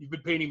 you've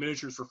been painting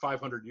miniatures for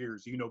 500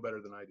 years. You know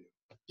better than I do.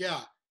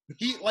 Yeah.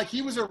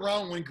 He was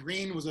around when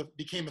green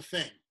became a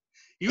thing.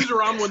 He was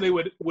around when they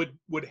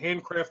would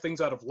handcraft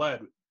things out of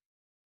lead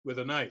with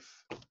a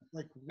knife.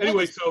 Like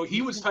Anyway, so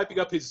he was typing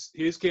up his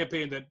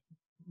campaign that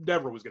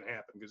never was going to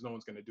happen because no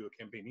one's going to do a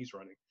campaign he's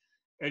running,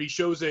 and he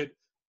shows it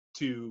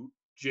to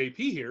JP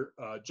here,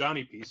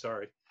 Jonny P.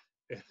 Sorry,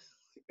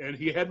 and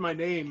he had my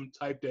name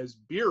typed as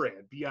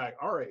Biran,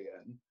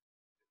 Biran,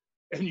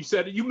 and you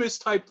said you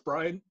mistyped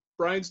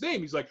Brian's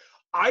name. He's like,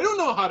 I don't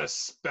know how to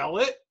spell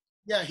it.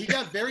 Yeah, he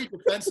got very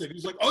defensive.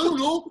 He's like, I don't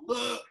know.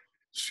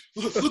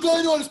 Look,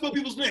 I know how to spell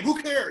people's name. Who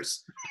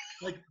cares?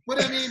 Like,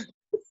 but I mean,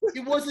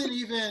 it wasn't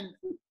even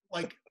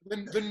like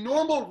the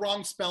normal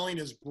wrong spelling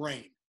is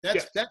brain.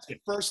 That's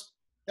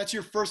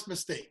your first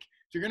mistake.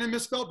 If you're gonna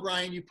misspell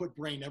Brian, you put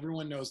brain.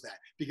 Everyone knows that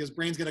because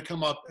brain's gonna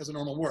come up as a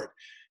normal word.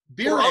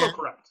 Biran,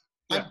 Correct.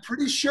 I'm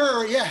pretty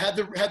sure, had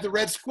the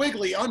red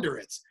squiggly under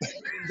it.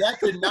 That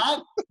did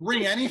not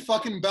ring any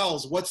fucking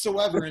bells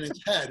whatsoever in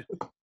his head.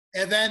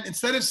 And then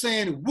instead of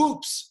saying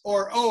whoops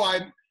or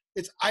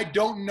I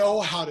don't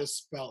know how to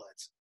spell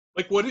it.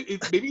 Like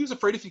maybe he was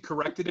afraid if he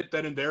corrected it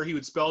then and there, he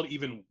would spell it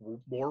even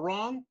more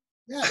wrong.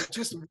 Yeah,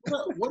 just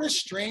what a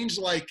strange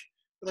like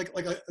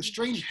a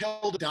strange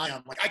hill to die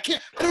on. Like I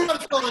don't know how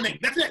to spell the name.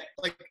 That's it.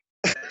 Like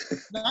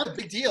not a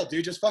big deal,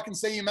 dude. Just fucking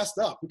say you messed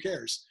up. Who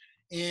cares?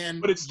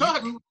 But it's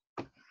stuck.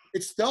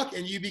 It's stuck,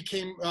 and you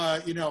became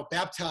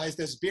baptized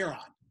as Biran.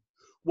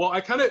 Well,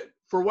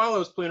 for a while I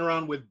was playing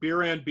around with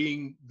Biran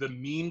being the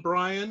mean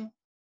Brian.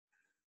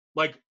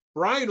 Like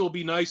Brian will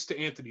be nice to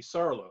Anthony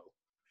Sarlo.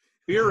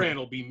 Biran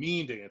will be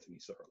mean to Anthony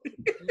Sarlo.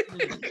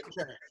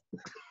 Okay.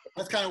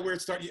 That's kind of where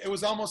it started. It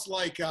was almost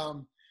like,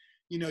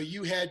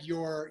 you had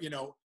your,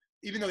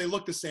 even though they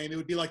look the same, it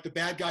would be like the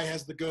bad guy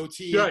has the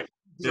goatee. Right.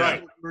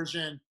 Right.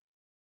 Version.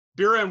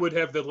 Biran would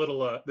have the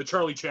little, the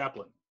Charlie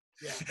Chaplin.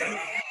 Yeah.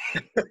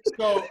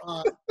 So,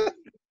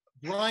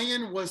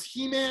 Brian was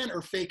He-Man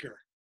or Faker?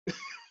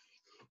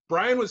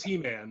 Brian was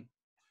He-Man.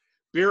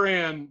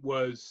 Biran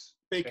was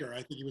Faker,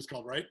 I think he was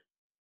called, right?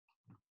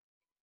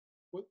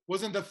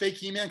 Wasn't the fake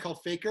He-Man called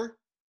Faker?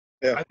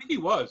 Yeah. I think he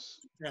was.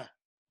 Yeah.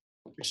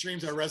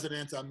 Xtreme's our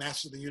resident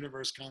Master of the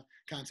Universe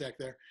contact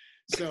there.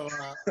 So,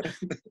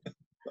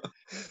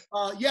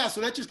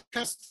 so that just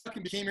kind of stuck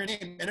and became your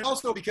name. And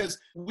also because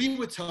we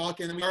would talk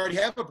and we already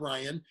have a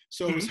Brian,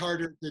 so it was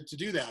harder to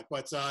do that.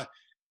 But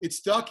it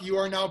stuck. You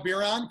are now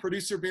Biran,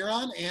 producer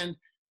Biran, and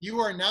you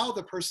are now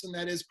the person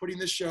that is putting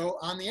this show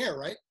on the air,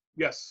 right?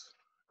 Yes.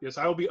 Yes,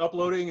 I will be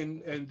uploading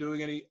and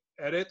doing any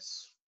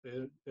edits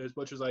as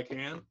much as I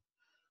can.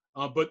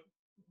 But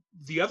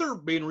the other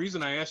main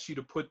reason I asked you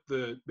to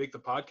make the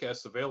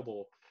podcast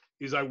available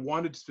is I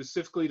wanted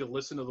specifically to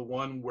listen to the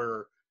one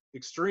where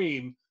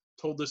Xtreme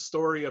told this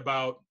story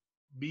about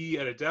me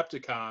at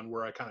Adepticon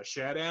where I kind of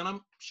shat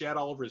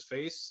all over his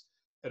face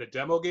at a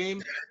demo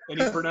game,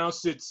 and he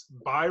pronounced it's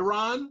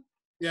Biran.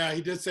 Yeah,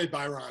 he did say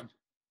Biran.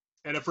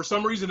 And if for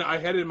some reason I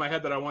had it in my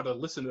head that I wanted to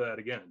listen to that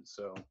again.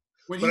 So,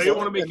 but I said, didn't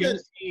want to make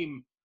it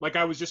seem like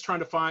I was just trying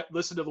to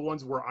listen to the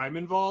ones where I'm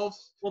involved.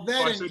 Well, so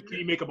I said, can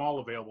you make them all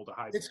available to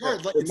hide? It's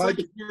hard. It's like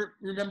if you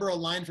remember a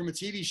line from a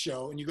TV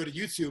show and you go to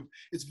YouTube,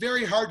 it's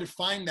very hard to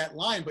find that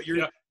line, but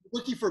you're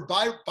looking for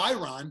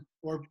Biran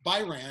or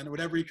Biran or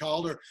whatever he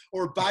called,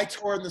 or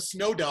Bytor and the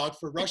Snow Dog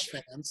for Rush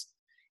fans.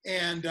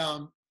 And,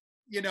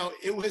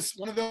 it was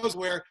one of those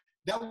where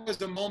that was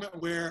the moment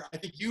where I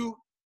think you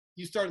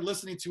started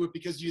listening to it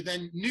because you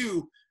then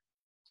knew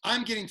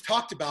I'm getting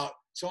talked about,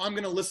 so I'm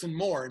going to listen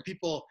more. And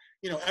people,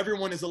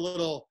 everyone is a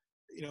little,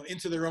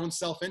 into their own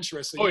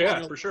self-interest.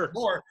 So for sure.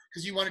 More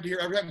because you wanted to hear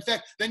everything. In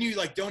fact, then you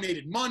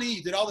donated money,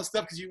 you did all this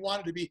stuff because you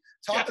wanted to be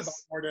talked about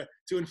more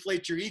to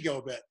inflate your ego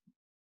a bit.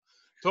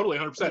 Totally,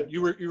 100%.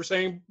 You were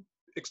saying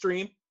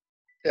Xtreme?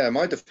 Yeah,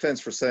 my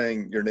defense for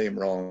saying your name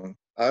wrong,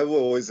 I've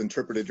always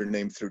interpreted your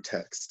name through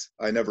text.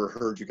 I never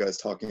heard you guys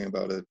talking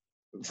about it.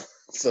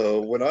 So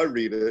when I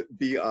read it,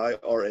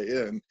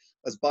 Biran,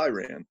 as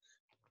Biran.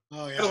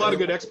 Oh yeah. Had a lot of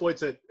good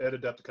exploits at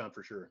Adepticon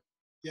for sure.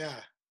 Yeah.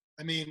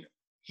 I mean,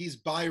 he's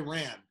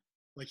Biran.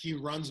 Like he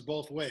runs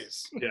both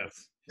ways.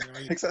 Yes.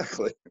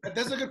 Exactly.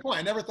 That's a good point.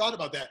 I never thought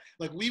about that.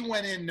 Like we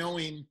went in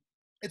knowing,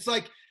 it's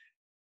like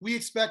we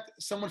expect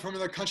someone from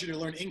another country to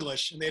learn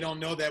English and they don't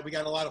know that we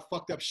got a lot of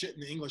fucked up shit in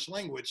the English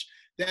language.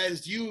 That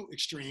is you,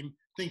 Xtreme,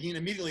 thinking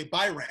immediately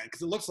Biran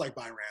because it looks like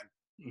Biran.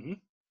 Mm-hmm.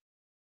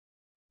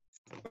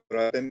 but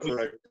I've been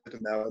corrected,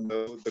 and now I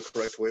know the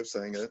correct way of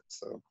saying it.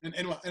 So. And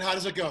how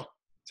does it go?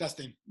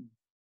 Testing.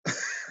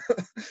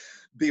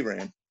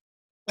 Biran.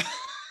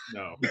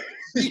 No.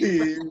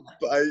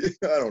 I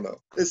don't know.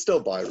 It's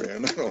still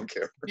Biran. I don't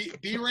care.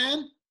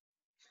 Biran?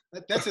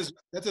 That's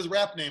his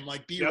rap name,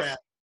 like B-Rat.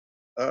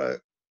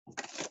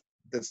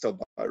 It's still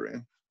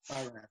Biran.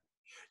 Biran.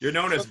 You're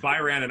known as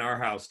Biran in our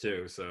house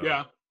too, so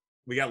Yeah.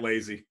 we got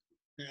lazy.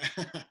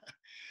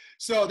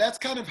 So that's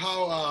kind of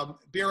how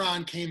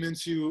Biran came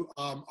into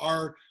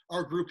our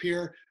group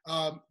here.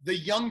 The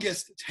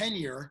youngest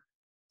tenure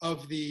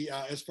of the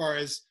as far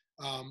as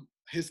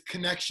his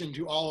connection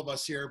to all of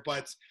us here,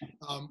 but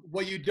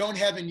what you don't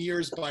have in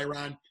years,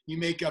 Biran, you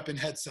make up in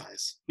head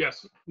size.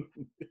 Yes.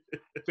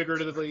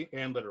 Figuratively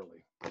and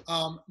literally.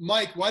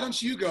 Mike, why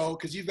don't you go?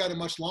 Because you've got a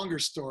much longer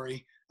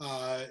story,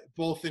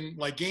 both in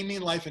like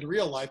gaming life and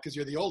real life, because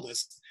you're the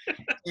oldest.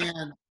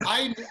 And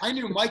I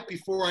knew Mike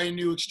before I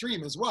knew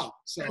Xtreme as well.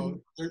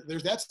 So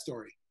there's that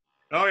story.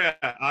 Oh yeah,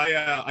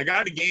 I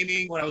got into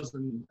gaming when I was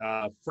in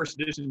first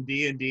edition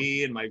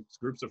D&D, and my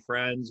groups of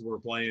friends were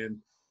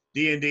playing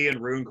D&D and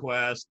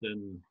RuneQuest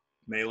and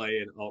Melee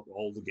and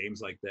all the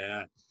games like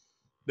that.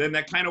 Then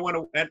that kind of went.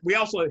 We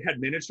also had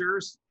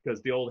miniatures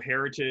because the old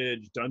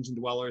heritage dungeon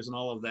dwellers and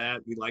all of that.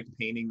 We liked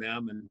painting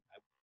them, and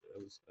I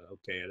was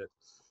okay at it.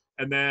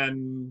 And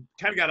then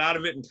kind of got out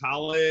of it in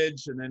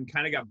college, and then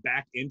kind of got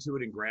back into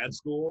it in grad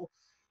school.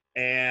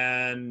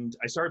 And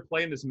I started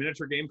playing this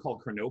miniature game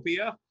called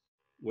Chronopia,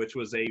 which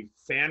was a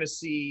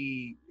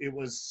fantasy. It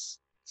was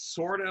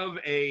sort of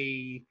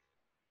a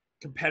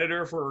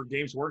competitor for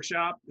Games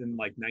Workshop in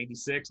like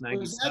 96,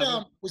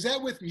 97. Was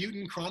that with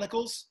Mutant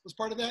Chronicles? Was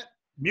part of that?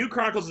 Mutant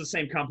Chronicles is the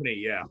same company,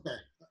 yeah. Okay,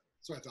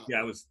 that's what I thought.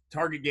 Yeah, it was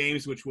Target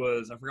Games, which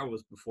was, I forgot what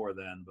was before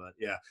then, but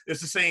yeah,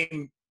 it's the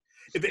same.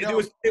 It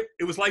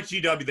was like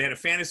GW. They had a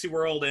fantasy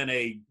world and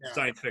a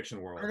science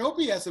fiction world.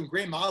 Chronopia has some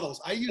great models.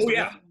 I used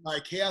my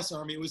Chaos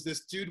Army. It was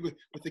this dude with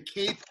the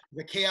cape,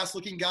 the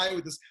chaos-looking guy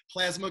with this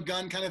plasma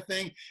gun kind of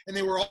thing, and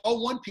they were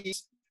all one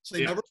piece, so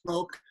they never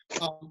broke.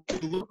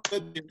 They looked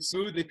good, they were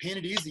smooth, they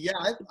painted easy. Yeah,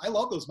 I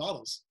love those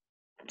models.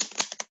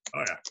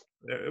 Oh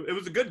yeah, it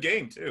was a good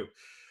game too.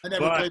 And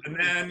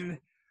then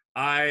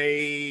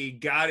I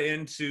got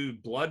into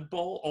Blood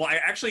Bowl. Oh, I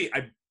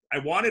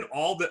wanted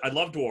I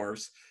love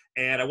dwarves,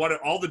 and I wanted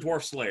all the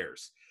dwarf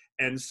slayers.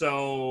 And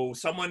so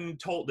someone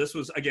told, this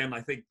was again,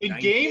 I think in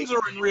games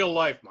or in real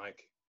life,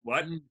 Mike.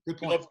 What? Good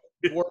point.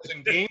 Dwarves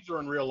in games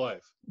or in real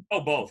life? Oh,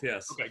 both.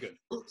 Yes. Okay, good.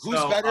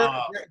 Who's better,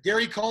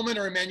 Gary Coleman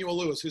or Emmanuel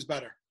Lewis? Who's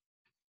better?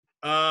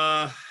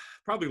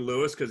 Probably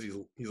Lewis because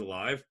he's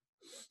alive.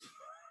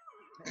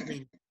 I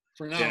mean,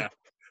 for now. Yeah.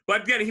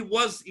 But yeah,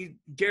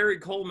 Gary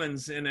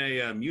Coleman's in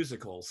a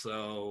musical,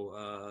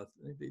 so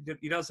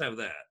he does have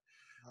that.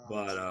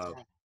 But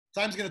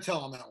time's gonna tell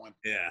on that one.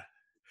 Yeah.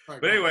 Right,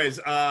 but anyways,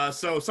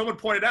 so someone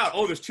pointed out,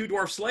 there's 2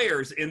 dwarf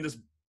slayers in this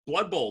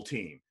Blood Bowl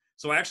team.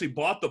 So I actually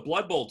bought the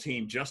Blood Bowl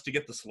team just to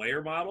get the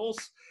Slayer models,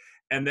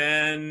 and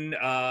then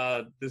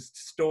this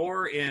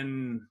store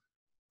in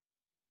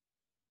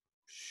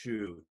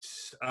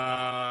it's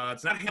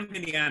not Hammond,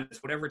 Indiana.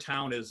 It's whatever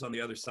town is on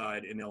the other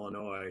side in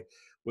Illinois.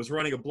 Was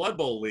running a Blood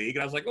Bowl league,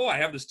 and I was like, I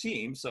have this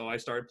team, so I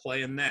started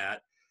playing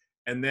that.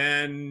 And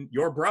then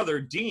your brother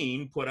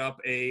Dean put up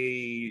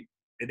an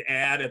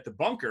ad at the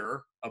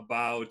Bunker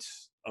about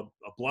a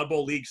Blood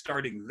Bowl league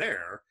starting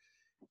there,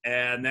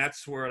 and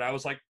that's where I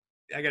was like,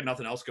 I got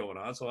nothing else going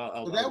on, so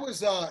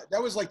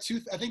that was like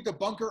I think the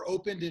Bunker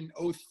opened in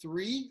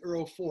 03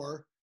 or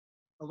 04,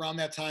 around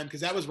that time,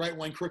 because that was right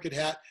when Crooked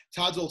Hat,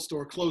 Todd's old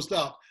store, closed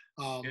up.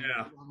 Around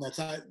that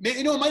time,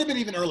 it might have been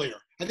even earlier.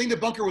 I think the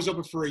Bunker was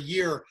open for a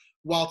year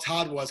while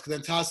Todd was, because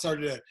then Todd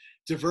started to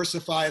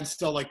diversify and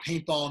sell like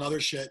paintball and other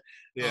shit.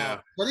 Yeah.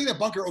 I think the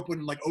Bunker opened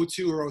in like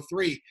 02 or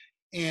 03.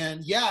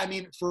 And yeah, I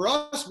mean, for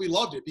us, we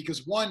loved it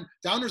because one,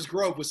 Downers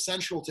Grove was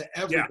central to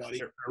everybody.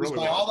 Yeah, it was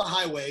by all the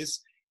highways.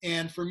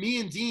 And for me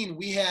and Dean,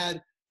 we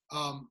had,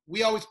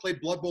 we always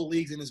played Blood Bowl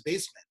leagues in his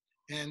basement.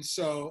 And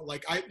so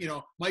like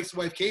Mike's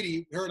wife,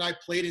 Katie, her and I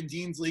played in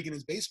Dean's league in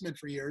his basement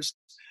for years.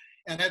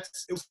 And it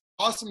was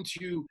awesome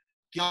to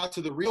get out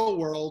to the real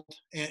world.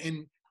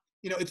 And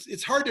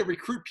it's hard to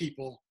recruit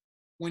people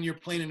when you're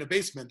playing in a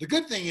basement. The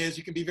good thing is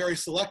you can be very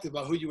selective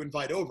about who you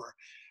invite over.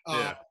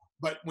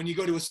 But when you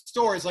go to a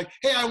store, it's like,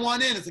 hey, I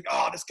want in. It's like,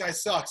 oh, this guy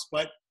sucks.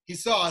 But he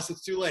saw us.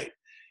 It's too late.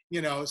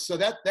 So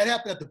that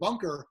happened at the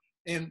Bunker.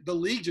 And the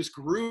league just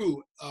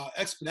grew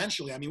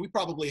exponentially. I mean, we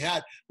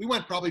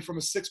went probably from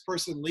a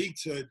 6-person league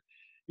to,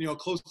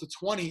 close to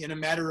 20 in a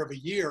matter of a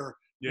year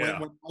when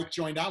Mike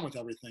joined on with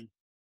everything.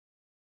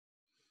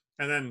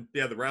 And then,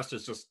 the rest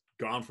is just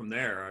gone from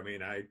there. I mean,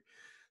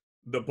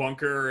 the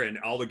Bunker and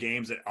all the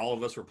games that all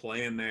of us were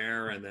playing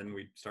there, and then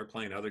we start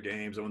playing other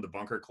games. And when the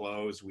Bunker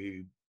closed,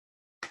 where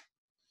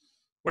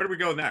did we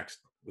go next?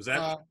 Was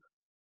that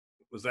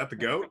the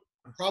GOAT?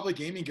 Probably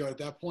Gaming GOAT at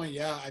that point.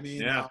 Yeah. I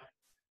mean,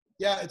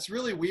 it's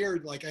really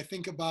weird. Like I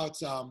think about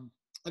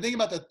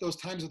those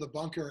times of the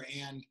Bunker,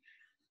 and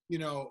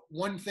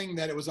one thing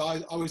that it was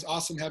always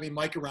awesome having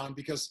Mike around,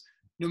 because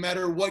no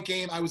matter what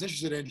game I was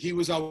interested in, he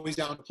was always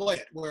down to play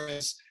it.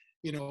 Whereas,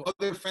 you know,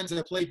 other friends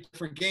that played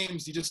different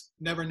games, you just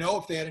never know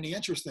if they had any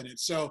interest in it.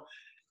 So,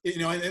 you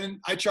know, and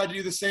I tried to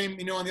do the same,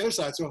 you know, on the other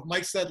side. So if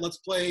Mike said, let's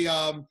play,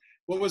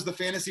 what was the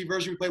fantasy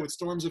version we played with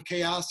Storms of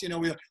Chaos? You know,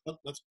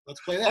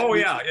 let's play that. Oh,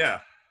 yeah.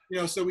 You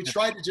know, so we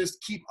tried to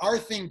just keep our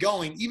thing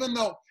going, even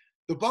though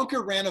the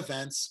bunker ran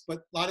events, but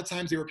a lot of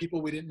times there were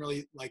people we didn't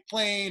really like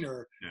playing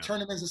or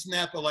tournaments, this and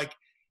that. But like,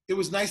 it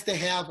was nice to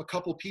have a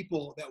couple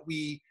people that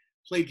we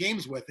played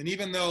games with. And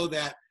even though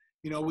that,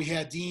 you know, we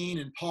had Dean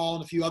and Paul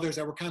and a few others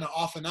that were kind of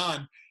off and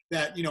on,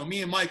 that, you know,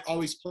 me and Mike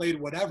always played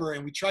whatever.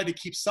 And we tried to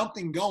keep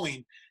something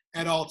going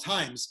at all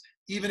times.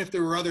 Even if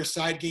there were other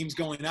side games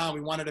going on,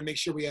 we wanted to make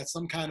sure we had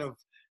some kind of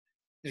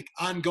like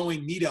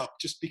ongoing meetup,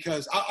 just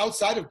because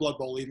outside of Blood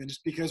Bowl, even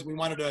just because we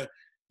wanted to,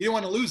 you don't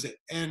want to lose it.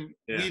 And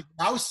we've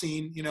now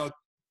seen, you know,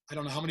 I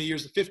don't know how many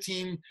years,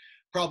 15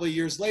 probably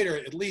years later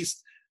at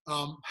least,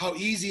 how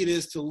easy it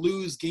is to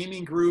lose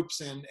gaming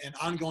groups and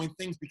ongoing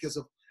things because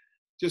of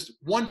just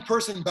one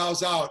person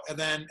bows out and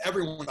then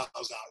everyone bows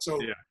out. So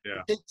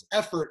it takes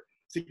effort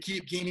to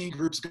keep gaming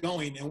groups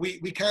going. And we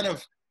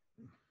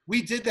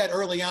did that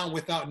early on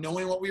without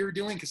knowing what we were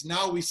doing, because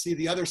now we see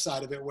the other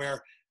side of it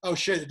where, oh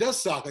shit, it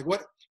does suck. Like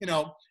what, you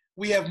know,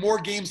 we have more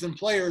games than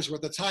players, where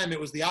at the time it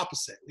was the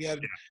opposite. We had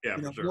you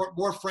know,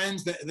 more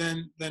friends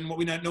than what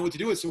we not know what to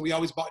do with, so we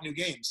always bought new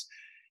games.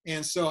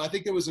 And so I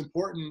think there was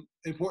important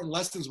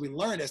lessons we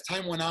learned as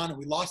time went on, and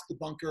we lost the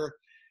bunker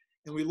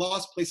and we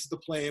lost places to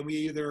play, and we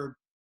either,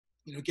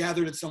 you know,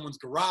 gathered in someone's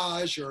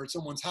garage or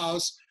someone's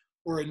house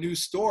or a new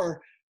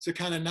store to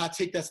kind of not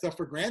take that stuff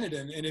for granted.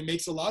 And it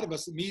makes a lot of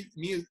us, me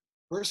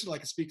personally, I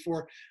can speak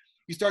for,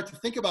 you start to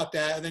think about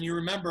that, and then you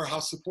remember how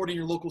supporting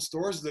your local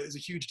stores is a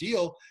huge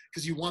deal,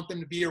 because you want them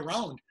to be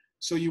around.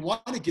 So you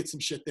want to get some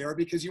shit there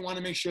because you want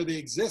to make sure they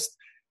exist,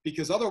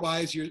 because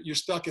otherwise you're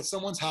stuck at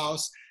someone's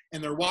house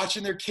and they're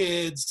watching their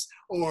kids,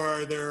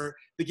 or the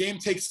game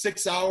takes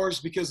 6 hours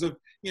because of,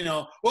 you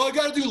know, well, I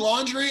got to do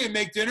laundry and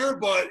make dinner,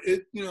 but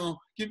it, you know,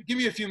 give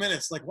me a few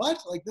minutes. Like what?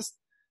 Like this?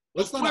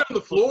 Let's play on the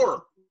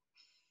floor.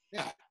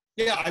 Yeah.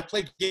 I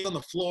played games on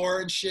the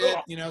floor and shit,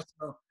 you know,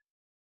 so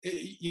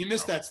you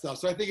miss that stuff.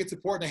 So I think it's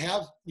important to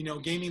have, you know,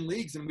 gaming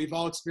leagues, and we've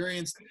all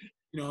experienced,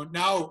 you know,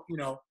 now, you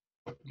know,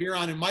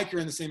 Biran and Mike are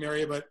in the same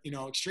area, but, you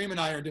know, Xtreme and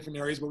I are in different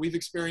areas, but we've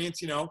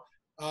experienced, you know,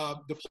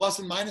 the plus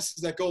and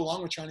minuses that go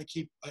along with trying to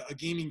keep a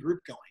gaming group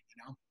going,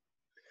 you know?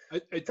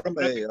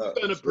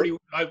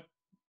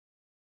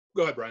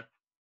 Go ahead, Brian.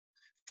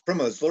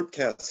 From a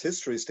Zlurpcast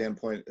history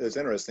standpoint, it's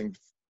interesting.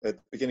 At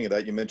the beginning of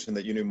that, you mentioned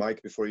that you knew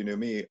Mike before you knew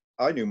me.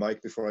 I knew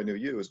Mike before I knew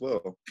you as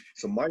well.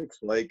 So Mike's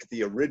like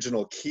the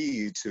original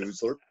key to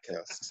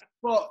Zlurpcast.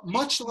 Well,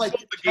 much like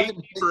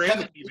Kevin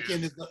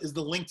Bacon is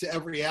the link to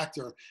every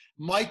actor,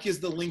 Mike is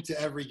the link to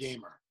every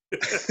gamer.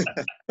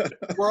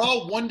 We're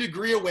all 1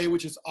 degree away,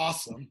 which is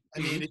awesome.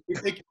 I mean,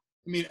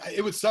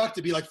 it would suck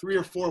to be like 3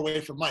 or 4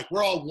 away from Mike.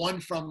 We're all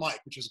 1 from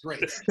Mike, which is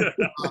great. I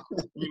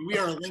mean,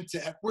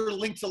 we're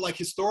linked to like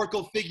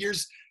historical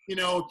figures, you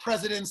know,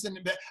 presidents and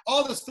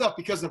all this stuff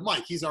because of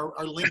Mike. He's our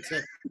link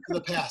to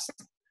the past.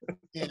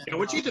 And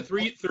once you get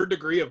to third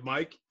degree of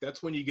Mike,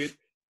 that's when you get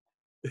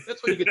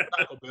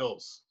Taco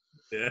Bills.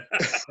 Yeah.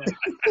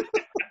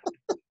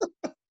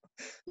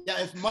 Yeah,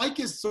 if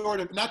Mike is sort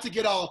of, not to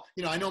get all,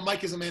 you know, I know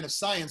Mike is a man of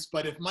science,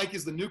 but if Mike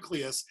is the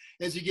nucleus,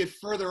 as you get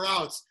further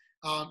out,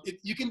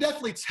 you can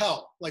definitely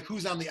tell like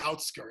who's on the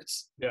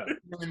outskirts. Yeah. You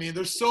know what I mean?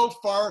 They're so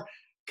far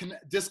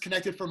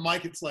disconnected from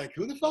Mike. It's like,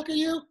 who the fuck are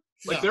you?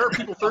 Like there are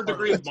people third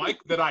degree of Mike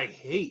that I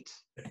hate.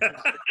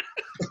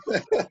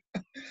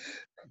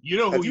 You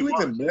know who Have you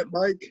are. even met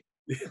Mike?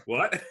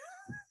 What?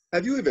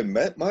 Have you even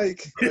met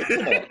Mike?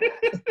 Come on.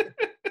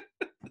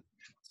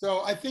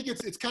 So I think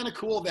it's kind of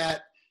cool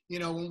that, you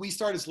know, when we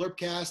started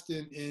Zlurpcast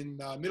in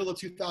middle of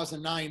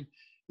 2009,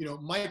 you know,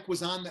 Mike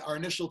was on our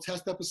initial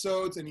test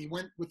episodes, and he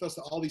went with us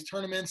to all these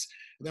tournaments.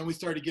 And then we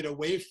started to get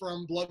away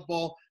from Blood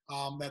Bowl.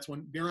 That's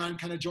when Biran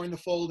kind of joined the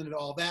fold and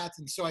all that.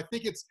 And so I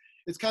think it's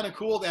kind of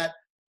cool that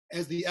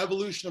as the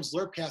evolution of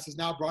Zlurpcast has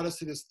now brought us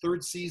to this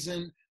 3rd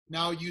season,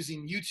 now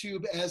using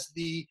YouTube as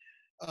the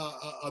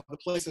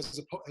place as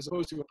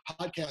opposed to a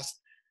podcast,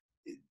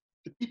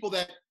 the people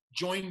that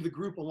joined the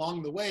group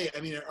along the way,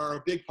 I mean, are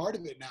a big part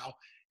of it now.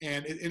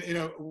 And in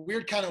a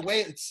weird kind of way,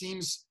 it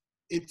seems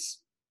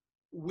it's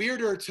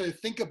weirder to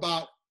think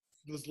about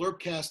the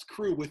Zlurpcast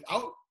crew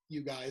without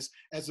you guys,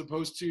 as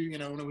opposed to, you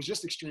know, when it was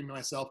just Xtreme and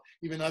myself,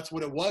 even that's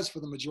what it was for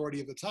the majority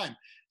of the time.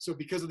 So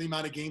because of the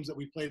amount of games that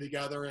we play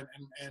together and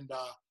the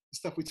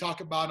stuff we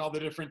talk about and all the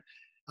different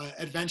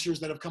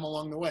adventures that have come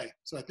along the way.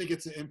 So I think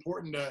it's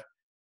important to,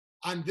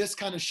 on this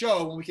kind of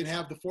show, when we can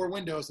have the 4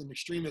 windows, and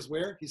Xtreme is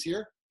where? He's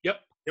here? Yep.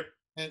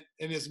 And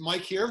is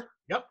Mike here?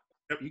 Yep.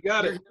 You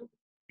got it.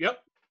 Yep.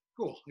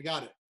 Cool. I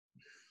got it.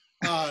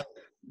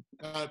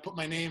 Put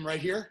my name right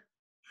here.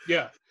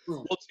 Yeah.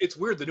 Boom. Well, it's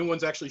weird. The new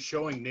one's actually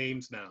showing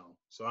names now,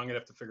 so I'm gonna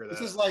have to figure that out.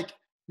 This is like,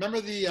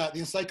 remember the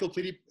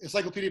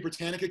Encyclopedia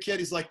Britannica kid?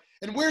 He's like,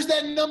 and where's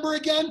that number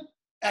again?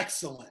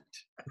 Excellent.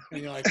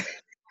 And you're like,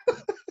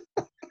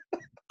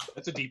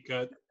 That's a deep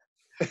cut.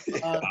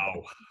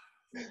 Wow.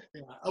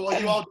 Yeah.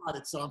 Well, you all got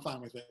it, so I'm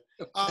fine with it.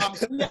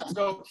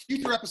 So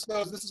future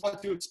episodes, this is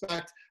what to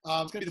expect. It's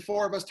going to be the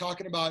four of us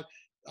talking about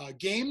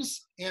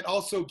games and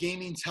also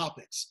gaming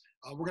topics.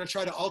 We're going to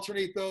try to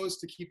alternate those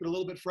to keep it a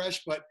little bit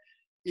fresh, but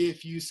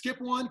if you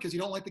skip one because you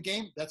don't like the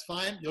game, that's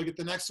fine. You'll get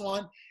the next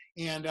one.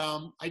 And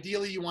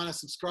ideally, you want to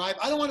subscribe.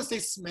 I don't want to say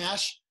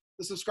smash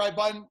the subscribe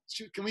button.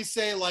 Can we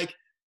say, like,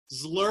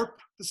 zlurp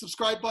the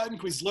subscribe button?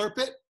 Can we zlurp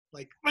it?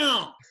 Like,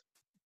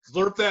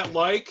 Zlurp that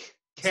like.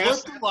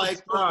 Zlurp the like.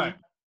 Subscribe.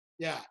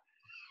 Yeah.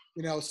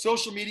 You know,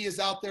 social media is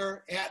out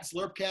there at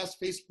Zlurpcast,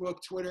 Facebook,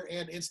 Twitter,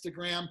 and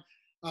Instagram.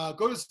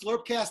 Go to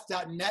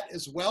zlurpcast.net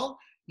as well.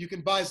 You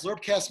can buy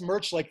Zlurpcast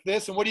merch like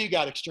this. And what do you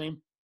got, Xtreme?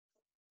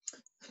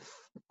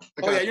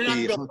 Oh, yeah, you're not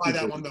going to be able to buy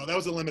that one, though. That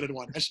was a limited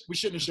one. We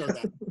shouldn't have showed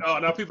that. Oh,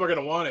 now people are going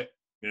to want it.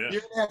 Yeah.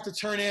 You're going to have to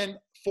turn in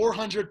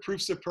 400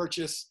 proofs of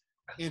purchase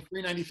and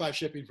 $3.95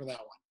 shipping for that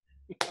one.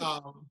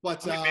 How many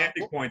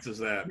Mantic points is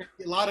that?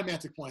 A lot of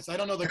Mantic points. I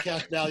don't know the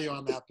cash value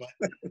on that, but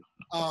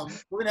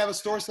we're going to have a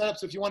store set up.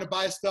 So if you want to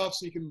buy stuff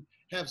so you can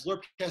have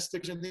Zlurpcast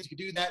stickers and things, you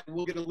can do that. And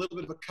we'll get a little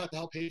bit of a cut to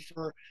help pay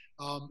for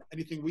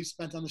anything we've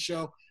spent on the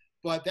show.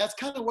 But that's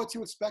kind of what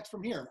to expect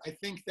from here. I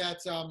think that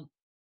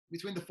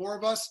between the four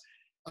of us,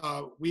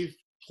 we've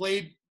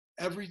played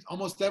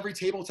almost every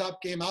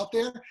tabletop game out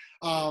there.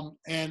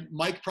 And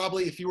Mike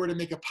probably, if you were to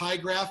make a pie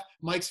graph,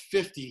 Mike's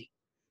 50.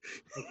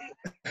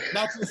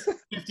 Not just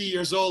 50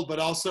 years old, but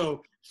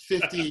also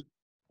 50,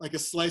 like a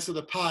slice of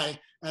the pie.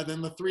 And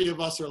then the three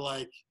of us are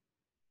like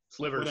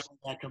Slivers. Whatever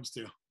that comes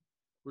to.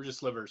 We're just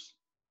slivers.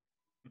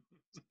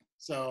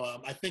 So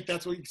I think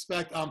that's what you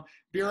expect.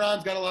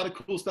 Biran's got a lot of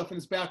cool stuff in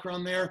his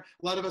background there.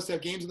 A lot of us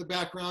have games in the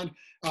background.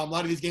 A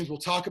lot of these games we'll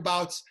talk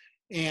about.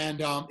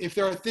 And if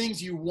there are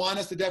things you want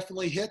us to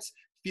definitely hit,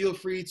 feel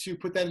free to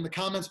put that in the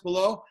comments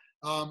below.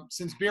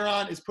 Since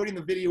Biran is putting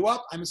the video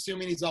up, I'm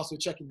assuming he's also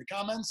checking the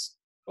comments.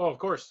 Oh, of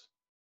course.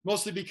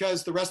 Mostly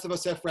because the rest of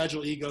us have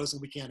fragile egos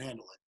and we can't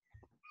handle it.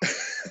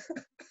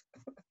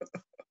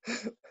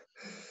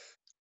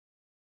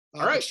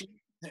 All right.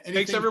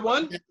 Thanks,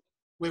 everyone.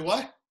 Wait,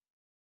 what?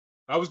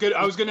 I was going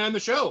to end the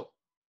show.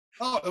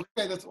 Oh,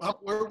 okay. That's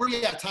where are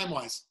you at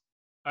time-wise?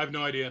 I have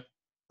no idea.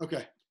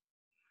 Okay.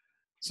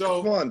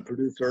 So Come on,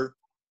 producer.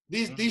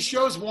 These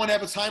shows won't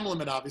have a time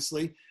limit,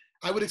 obviously.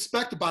 I would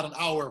expect about an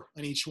hour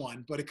on each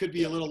one, but it could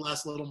be a little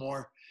less, a little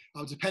more,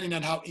 depending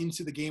on how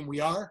into the game we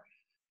are.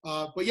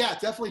 But yeah,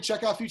 definitely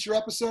check out future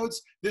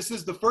episodes. This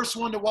is the first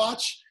one to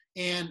watch,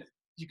 and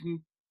you can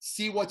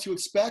see what to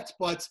expect.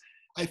 But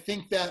I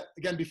think that,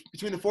 again,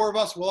 between the four of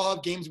us, we'll all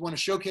have games we want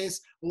to showcase.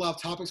 We'll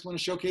have topics we want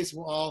to showcase.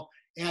 We'll all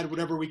add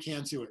whatever we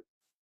can to it.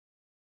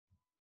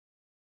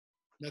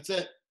 That's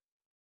it.